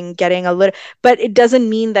 getting a little, but it doesn't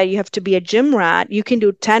mean that you have to be a gym rat. You can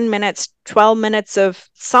do 10 minutes, 12 minutes of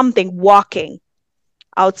something, walking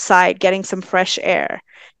outside, getting some fresh air.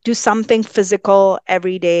 Do something physical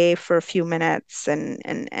every day for a few minutes and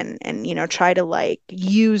try to like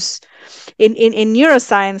use in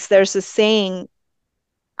neuroscience, there's a saying,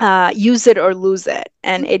 use it or lose it.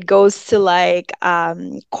 And it goes to like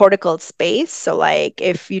cortical space. So like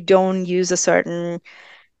if you don't use a certain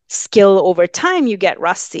skill over time, you get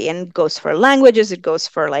rusty. And it goes for languages. It goes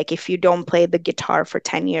for like if you don't play the guitar for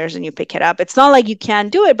 10 years and you pick it up, it's not like you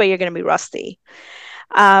can't do it, but you're going to be rusty.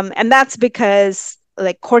 And that's because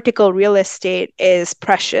like cortical real estate is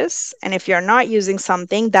precious. And if you're not using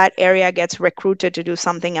something, that area gets recruited to do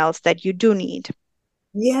something else that you do need.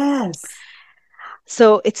 Yes.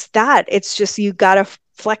 So it's just you got to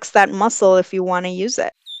flex that muscle if you want to use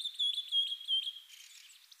it.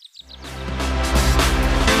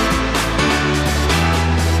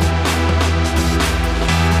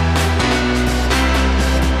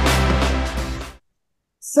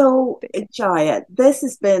 Jaya, this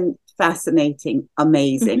has been fascinating,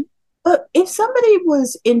 amazing. Mm-hmm. But if somebody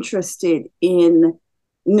was interested in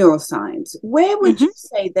neuroscience, where would Mm-hmm. you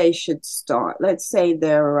say they should start? Let's say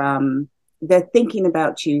they're thinking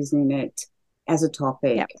about choosing it as a Yeah.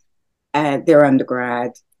 topic at their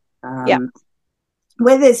undergrad. Yeah.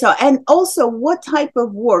 Where they so, and also what type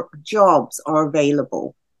of work jobs are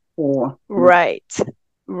available for? Right.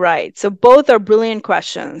 Right. So both are brilliant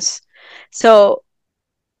questions. So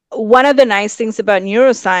one of the nice things about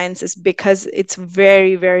neuroscience is because it's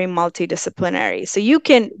very, very multidisciplinary. So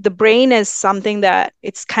the brain is something that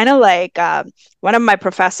it's kind of like one of my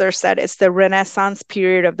professors said it's the Renaissance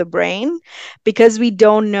period of the brain because we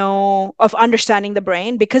don't know of understanding the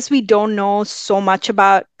brain, because we don't know so much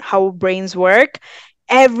about how brains work.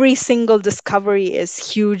 Every single discovery is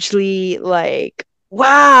hugely like,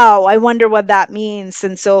 wow, I wonder what that means.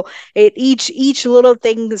 And so each little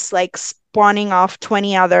thing is like spawning off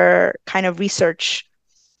 20 other kind of research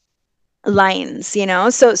lines,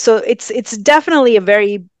 so it's definitely a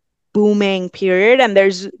very booming period, and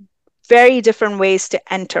there's very different ways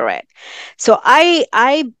to enter it. So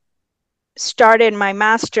I started my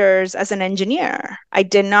master's as an engineer. I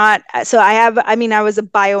did not, so I was a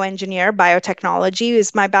bioengineer. Biotechnology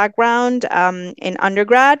is my background in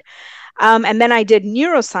undergrad. And then I did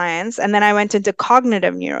neuroscience, and then I went into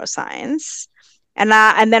cognitive neuroscience. And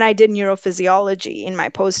then I did neurophysiology in my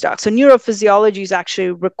postdoc. So neurophysiology is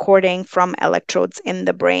actually recording from electrodes in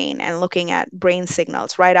the brain and looking at brain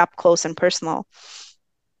signals right up close and personal.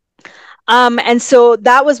 And so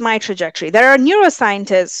that was my trajectory. There are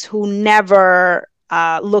neuroscientists who never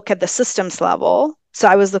look at the systems level. So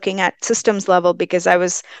I was looking at systems level because I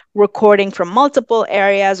was recording from multiple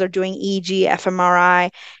areas or doing EEG,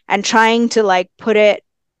 fMRI, and trying to like put it,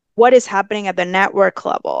 what is happening at the network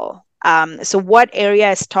level. So what area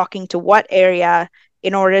is talking to what area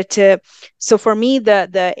in order to, so for me,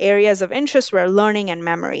 the areas of interest were learning and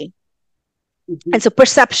memory. Mm-hmm. And so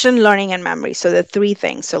perception, learning, and memory. So the three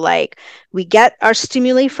things. So like we get our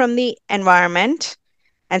stimuli from the environment,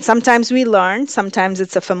 and sometimes we learn, sometimes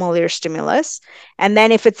it's a familiar stimulus. And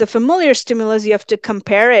then if it's a familiar stimulus, you have to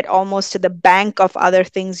compare it almost to the bank of other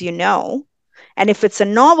things you know. And if it's a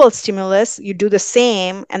novel stimulus, you do the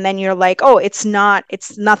same. And then you're like, oh, it's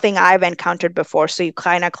nothing I've encountered before. So you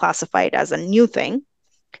kind of classify it as a new thing.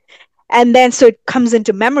 And then so it comes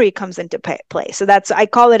into memory, comes into play. So I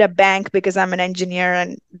call it a bank because I'm an engineer,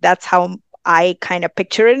 and that's how I kind of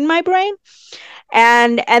picture it in my brain.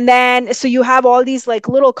 And then so you have all these like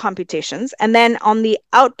little computations, and then on the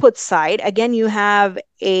output side, again, you have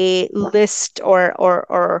a list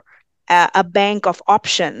or a bank of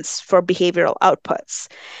options for behavioral outputs.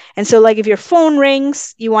 And so like if your phone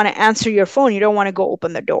rings, you want to answer your phone, you don't want to go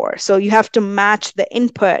open the door. So you have to match the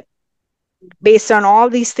input based on all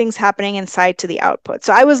these things happening inside to the output.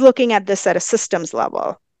 So I was looking at this at a systems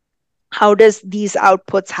level. How does these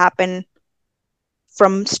outputs happen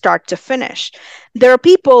from start to finish? There are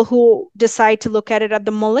people who decide to look at it at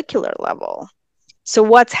the molecular level. So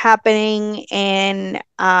what's happening in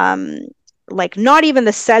like not even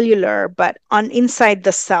the cellular, but on inside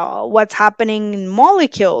the cell, what's happening in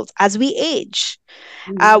molecules as we age,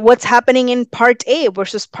 what's happening in part A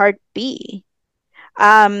versus part B.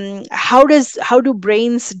 How do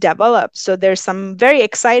brains develop? So there's some very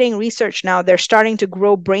exciting research now. They're starting to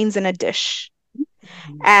grow brains in a dish.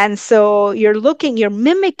 And so you're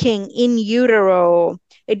mimicking in utero.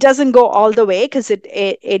 It doesn't go all the way because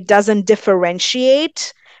it doesn't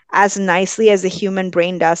differentiate as nicely as a human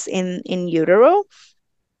brain does in utero.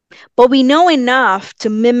 But we know enough to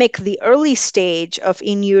mimic the early stage of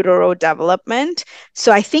in utero development.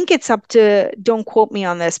 So I think it's up to, don't quote me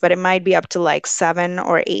on this, but it might be up to like 7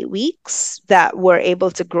 or 8 weeks that we're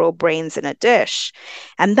able to grow brains in a dish.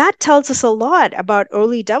 And that tells us a lot about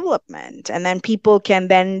early development. And then people can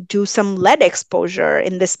then do some lead exposure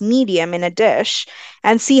in this medium in a dish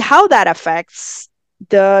and see how that affects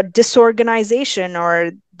the disorganization,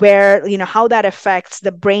 or where, how that affects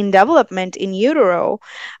the brain development in utero,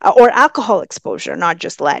 or alcohol exposure, not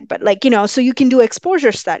just lead, but like, so you can do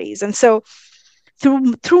exposure studies. And so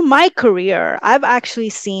through my career, I've actually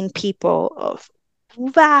seen people of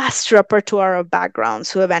vast repertoire of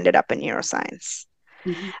backgrounds who have ended up in neuroscience.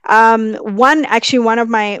 One of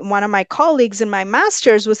my colleagues in my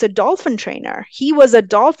master's was a dolphin trainer. He was a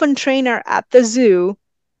dolphin trainer at the zoo,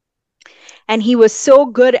 and he was so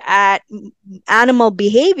good at animal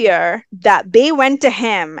behavior that they went to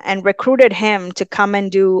him and recruited him to come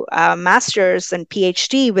and do a master's and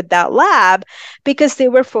PhD with that lab because they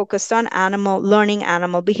were focused on learning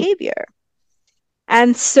animal behavior.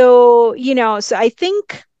 And so, so I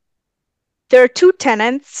think there are two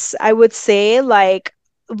tenets, I would say, like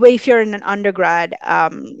if you're in an undergrad,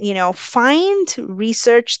 find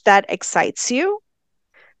research that excites you,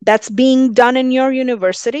 that's being done in your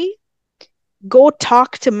university. Go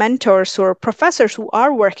talk to mentors or professors who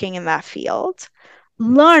are working in that field.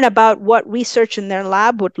 Learn about what research in their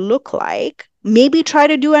lab would look like. Maybe try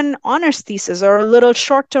to do an honors thesis or a little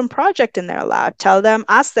short-term project in their lab.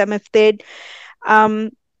 Ask them if they'd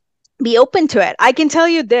um, be open to it. I can tell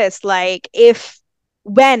you this, like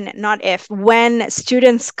when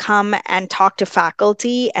students come and talk to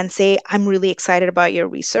faculty and say, I'm really excited about your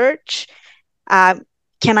research, um,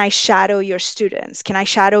 can I shadow your students? Can I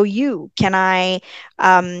shadow you? Can I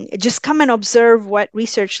just come and observe what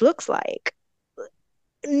research looks like?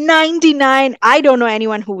 99, I don't know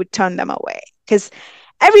anyone who would turn them away, because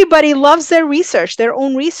everybody loves their research, their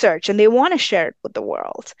own research, and they want to share it with the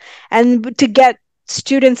world. And to get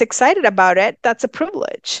students excited about it, that's a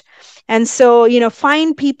privilege. And so,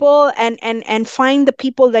 find people and find the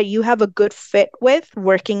people that you have a good fit with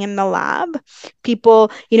working in the lab.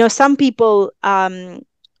 People, some people are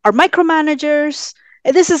micromanagers.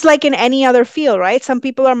 This is like in any other field, right? Some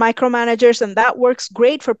people are micromanagers, and that works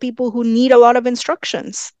great for people who need a lot of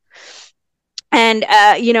instructions. And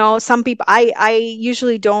some people, I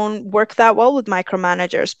usually don't work that well with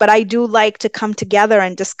micromanagers, but I do like to come together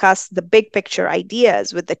and discuss the big picture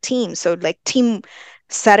ideas with the team. So like team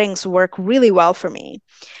settings work really well for me.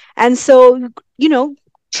 And so,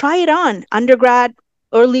 try it on. Undergrad,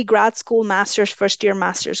 early grad school, master's, first year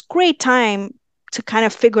master's, great time to kind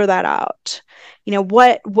of figure that out.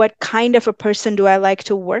 What kind of a person do I like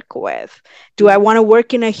to work with? Do I want to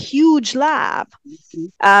work in a huge lab?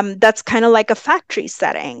 That's kind of like a factory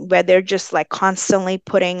setting where they're just like constantly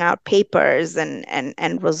putting out papers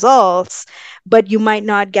and results, but you might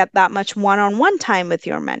not get that much one-on-one time with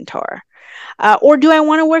your mentor. Or do I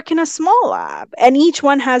want to work in a small lab? And each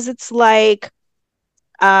one has its like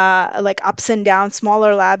ups and downs.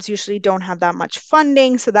 Smaller labs usually don't have that much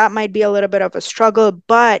funding, so that might be a little bit of a struggle,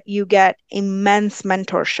 but you get immense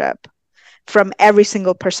mentorship from every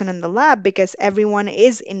single person in the lab because everyone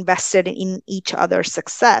is invested in each other's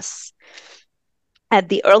success at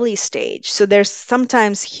the early stage. So there's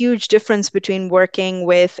sometimes huge difference between working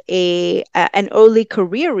with an early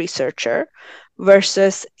career researcher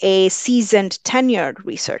versus a seasoned tenured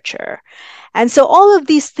researcher. And so all of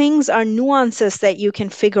these things are nuances that you can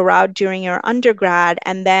figure out during your undergrad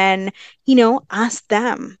and then, ask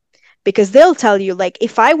them, because they'll tell you, like,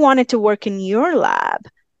 if I wanted to work in your lab,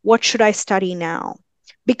 what should I study now?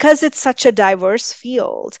 Because it's such a diverse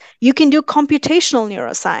field, you can do computational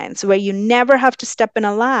neuroscience where you never have to step in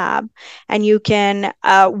a lab and you can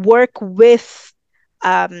work with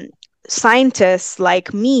scientists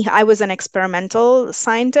like me. I was an experimental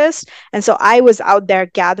scientist, and so I was out there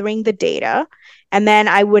gathering the data, and then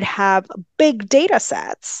I would have big data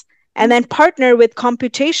sets and then partner with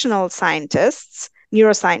computational scientists,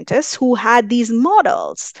 neuroscientists who had these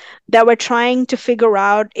models that were trying to figure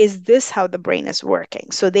out, is this how the brain is working?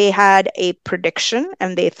 So they had a prediction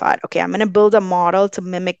and they thought, okay, I'm going to build a model to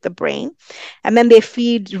mimic the brain. And then they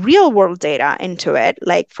feed real world data into it,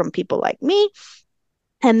 like from people like me.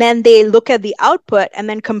 And then they look at the output and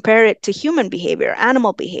then compare it to human behavior,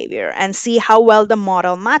 animal behavior, and see how well the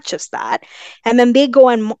model matches that. And then they go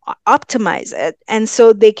and optimize it. And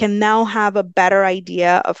so they can now have a better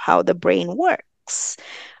idea of how the brain works.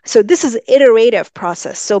 So this is an iterative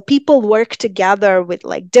process. So people work together with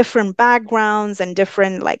like different backgrounds and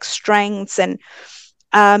different like strengths. And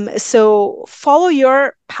so follow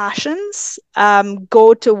your passions,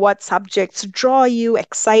 go to what subjects draw you,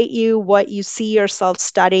 excite you, what you see yourself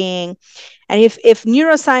studying. And if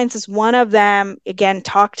neuroscience is one of them, again,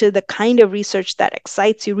 talk to the kind of research that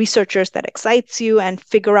excites you, researchers that excites you, and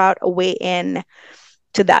figure out a way in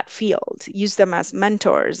to that field. Use them as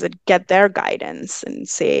mentors and get their guidance and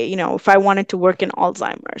say, if I wanted to work in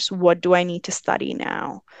Alzheimer's, what do I need to study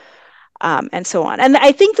now? And so on. And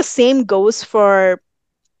I think the same goes for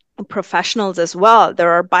professionals as well.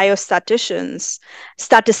 There are statisticians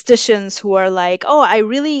who are like, oh, I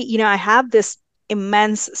really, I have this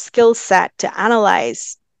immense skill set to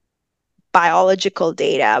analyze biological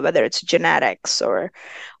data, whether it's genetics or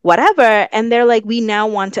whatever. And they're like, we now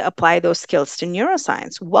want to apply those skills to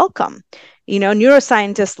neuroscience. Welcome.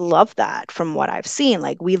 Neuroscientists love that from what I've seen.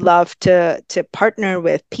 Like we love to partner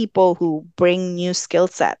with people who bring new skill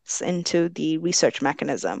sets into the research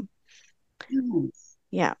mechanism.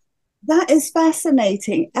 Yeah. That is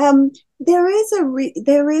fascinating. There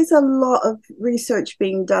is a lot of research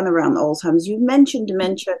being done around Alzheimer's. You mentioned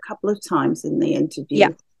dementia a couple of times in the interview. Yeah.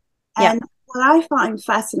 And What I find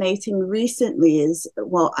fascinating recently is,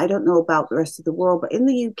 well, I don't know about the rest of the world, but in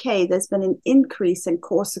the UK, there's been an increase in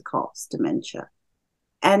Korsakoff's dementia.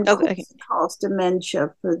 And Okay. Korsakoff's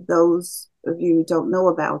dementia, for those of you who don't know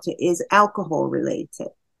about it, is alcohol related.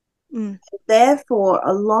 Mm. Therefore,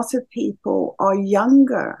 a lot of people are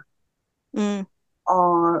younger,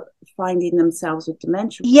 are finding themselves with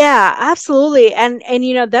dementia. Yeah, absolutely. And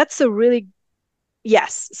that's a really,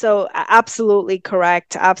 yes. So absolutely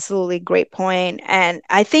correct. Absolutely great point. And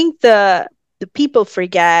I think the people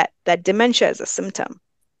forget that dementia is a symptom.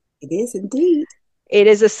 It is indeed. It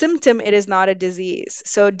is a symptom, it is not a disease.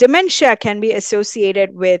 So dementia can be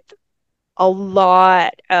associated with a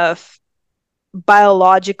lot of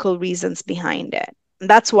biological reasons behind it. And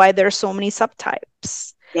that's why there are so many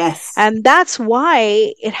subtypes. Yes. And that's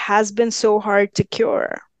why it has been so hard to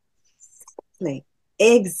cure.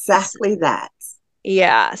 Exactly that.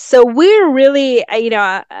 Yeah. So we're really,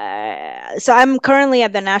 so I'm currently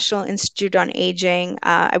at the National Institute on Aging.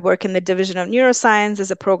 I work in the Division of Neuroscience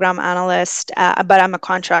as a program analyst, but I'm a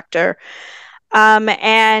contractor.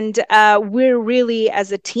 And we're really,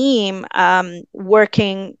 as a team,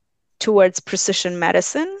 working towards precision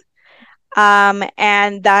medicine.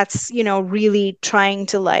 And that's, really trying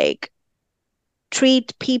to like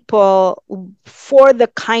treat people for the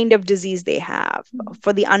kind of disease they have,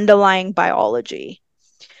 for the underlying biology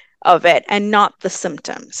of it, and not the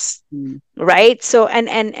symptoms. Right? So,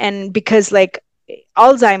 and because like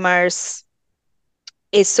Alzheimer's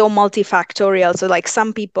is so multifactorial. So like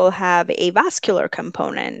some people have a vascular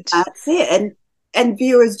component. That's it. And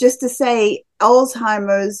viewers, just to say,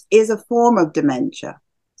 Alzheimer's is a form of dementia.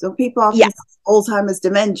 So people often say Alzheimer's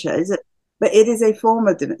dementia, is it? But it is a form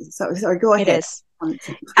of dementia. Sorry, go ahead. It is.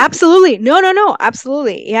 Absolutely. No,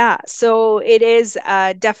 absolutely. Yeah. So it is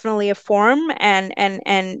definitely a form,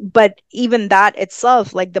 and but even that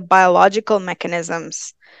itself, like the biological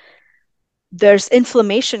mechanisms, there's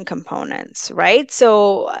inflammation components, right?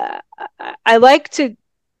 So I like to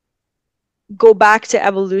go back to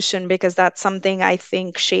evolution because that's something I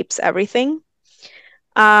think shapes everything.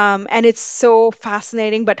 And it's so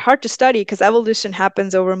fascinating, but hard to study because evolution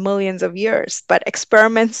happens over millions of years. But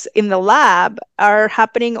experiments in the lab are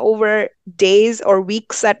happening over days or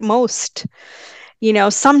weeks at most,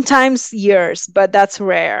 sometimes years, but that's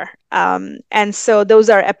rare. And so those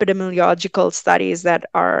are epidemiological studies that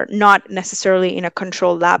are not necessarily in a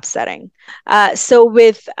controlled lab setting. So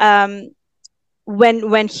with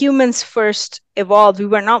when humans first evolved, we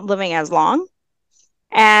were not living as long.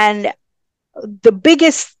 And the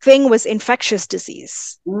biggest thing was infectious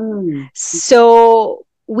disease. So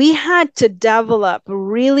we had to develop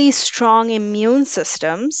really strong immune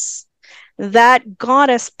systems that got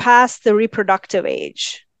us past the reproductive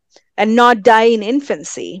age and not die in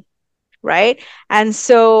infancy, right? And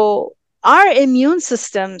so our immune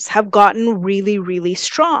systems have gotten really, really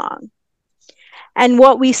strong. And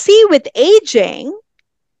what we see with aging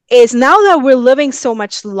is now that we're living so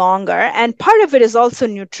much longer, and part of it is also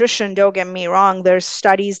nutrition, don't get me wrong. There's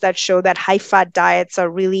studies that show that high-fat diets are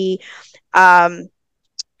really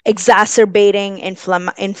exacerbating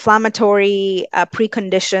inflammatory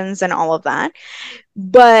preconditions and all of that.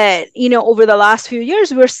 But, over the last few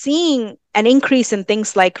years, we're seeing an increase in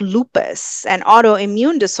things like lupus and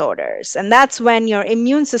autoimmune disorders. And that's when your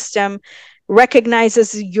immune system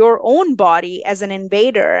recognizes your own body as an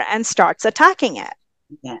invader and starts attacking it.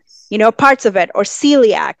 Yes. Parts of it, or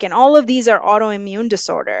celiac, and all of these are autoimmune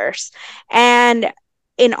disorders. And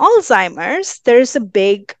in Alzheimer's, there's a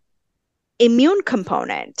big immune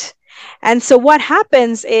component. And so what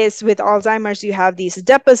happens is with Alzheimer's, you have these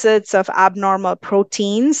deposits of abnormal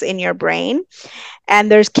proteins in your brain.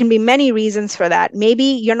 And there can be many reasons for that. Maybe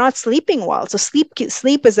you're not sleeping well. So sleep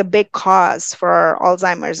is a big cause for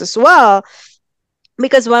Alzheimer's as well.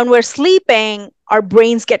 Because when we're sleeping, our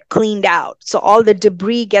brains get cleaned out. So all the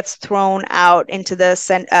debris gets thrown out into the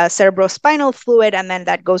cerebrospinal fluid, and then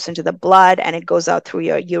that goes into the blood and it goes out through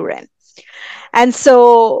your urine. And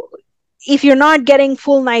so if you're not getting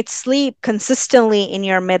full night's sleep consistently in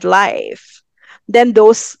your midlife, then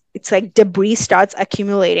it's like debris starts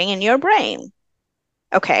accumulating in your brain.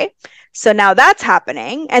 Okay. So now that's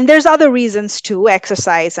happening. And there's other reasons too.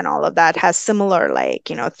 Exercise and all of that has similar,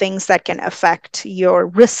 things that can affect your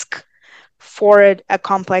risk for a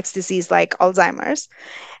complex disease like Alzheimer's.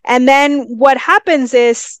 And then what happens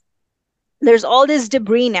is there's all this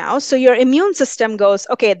debris now. So your immune system goes,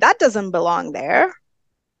 okay, that doesn't belong there.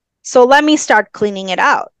 So let me start cleaning it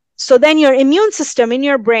out. So then your immune system in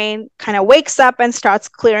your brain kind of wakes up and starts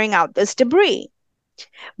clearing out this debris.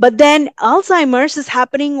 But then Alzheimer's is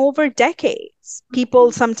happening over decades.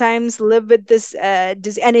 People sometimes live with this, and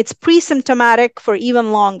it's pre-symptomatic for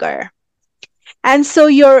even longer. And so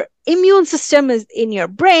your immune system is in your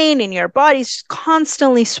brain, in your body, is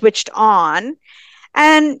constantly switched on.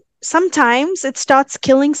 And sometimes it starts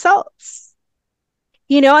killing cells.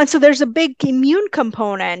 And so there's a big immune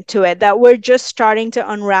component to it that we're just starting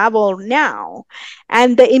to unravel now.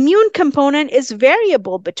 And the immune component is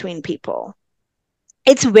variable between people.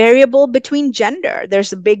 It's variable between gender.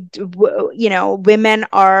 There's a big, women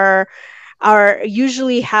are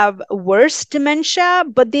usually have worse dementia,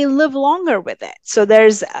 but they live longer with it. So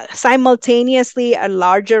there's simultaneously a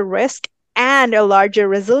larger risk and a larger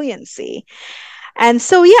resiliency. And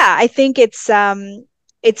so, yeah, I think it's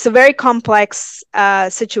a very complex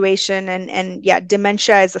situation, and yeah,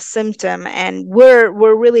 dementia is a symptom, and we're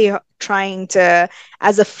really trying to,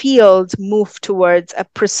 as a field, move towards a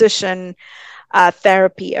precision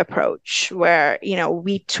therapy approach where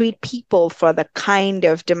we treat people for the kind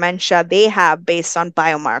of dementia they have based on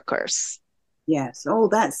biomarkers. Yes. Oh,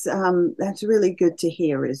 that's really good to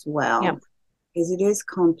hear as well. Yeah. Because it is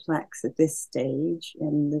complex at this stage,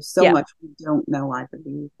 and there's so much we don't know. I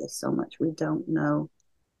believe there's so much we don't know.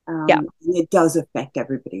 And it does affect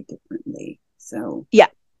everybody differently. So yeah.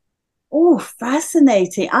 Oh,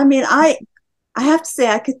 fascinating. I mean, I have to say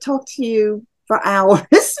I could talk to you for hours,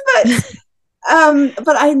 but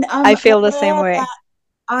I feel the same way.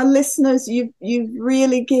 Our listeners, you've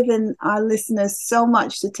really given our listeners so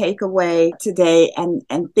much to take away today and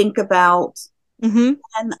think about. Mm-hmm.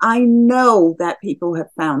 And I know that people have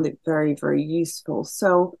found it very, very useful.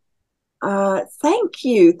 So thank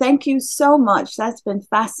you so much. That's been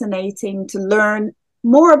fascinating to learn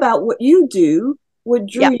more about what you do, what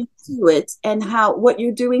drew you to it, and what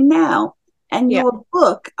you're doing now. And your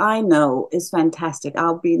book, I know, is fantastic.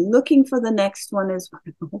 I'll be looking for the next one as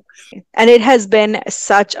well. And it has been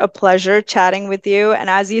such a pleasure chatting with you. And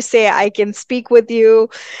as you say, I can speak with you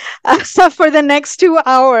for the next 2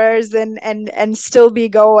 hours and still be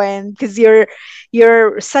going, because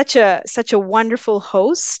you're such a wonderful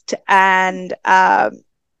host. And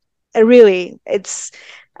really, it's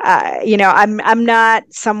I'm not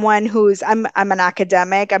someone who's I'm an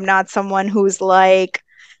academic. I'm not someone who's like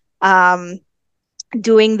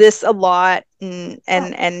doing this a lot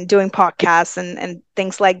and doing podcasts and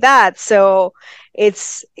things like that. So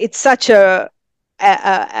it's such a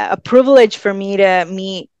privilege for me to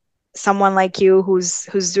meet someone like you who's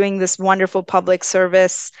doing this wonderful public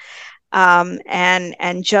service,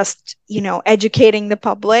 and just educating the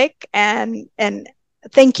public, and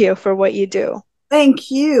thank you for what you do.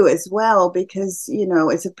 Thank you as well, because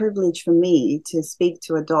it's a privilege for me to speak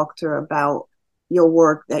to a doctor about your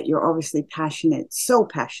work that you're obviously so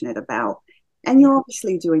passionate about, and you're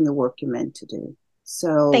obviously doing the work you're meant to do.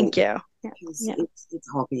 So thank you. It's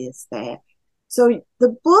obvious there. So the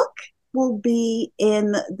book will be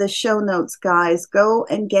in the show notes, guys. Go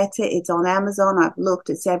and get it. It's on Amazon. I've looked.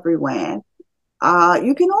 It's everywhere.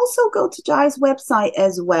 You can also go to Jaya's website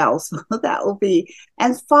as well. So that will be,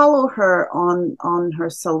 and follow her on her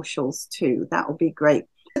socials too. That will be great.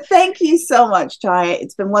 Thank you so much, Jaya.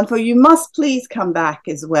 It's been wonderful. You must please come back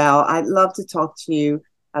as well. I'd love to talk to you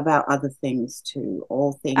about other things too,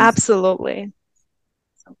 all things. Absolutely.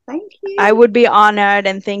 So thank you. I would be honored,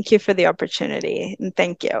 and thank you for the opportunity. And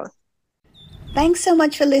thank you. Thanks so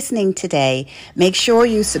much for listening today. Make sure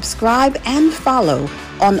you subscribe and follow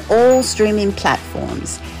on all streaming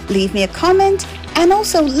platforms. Leave me a comment, and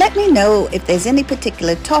also let me know if there's any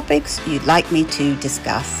particular topics you'd like me to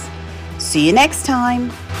discuss. See you next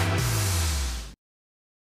time.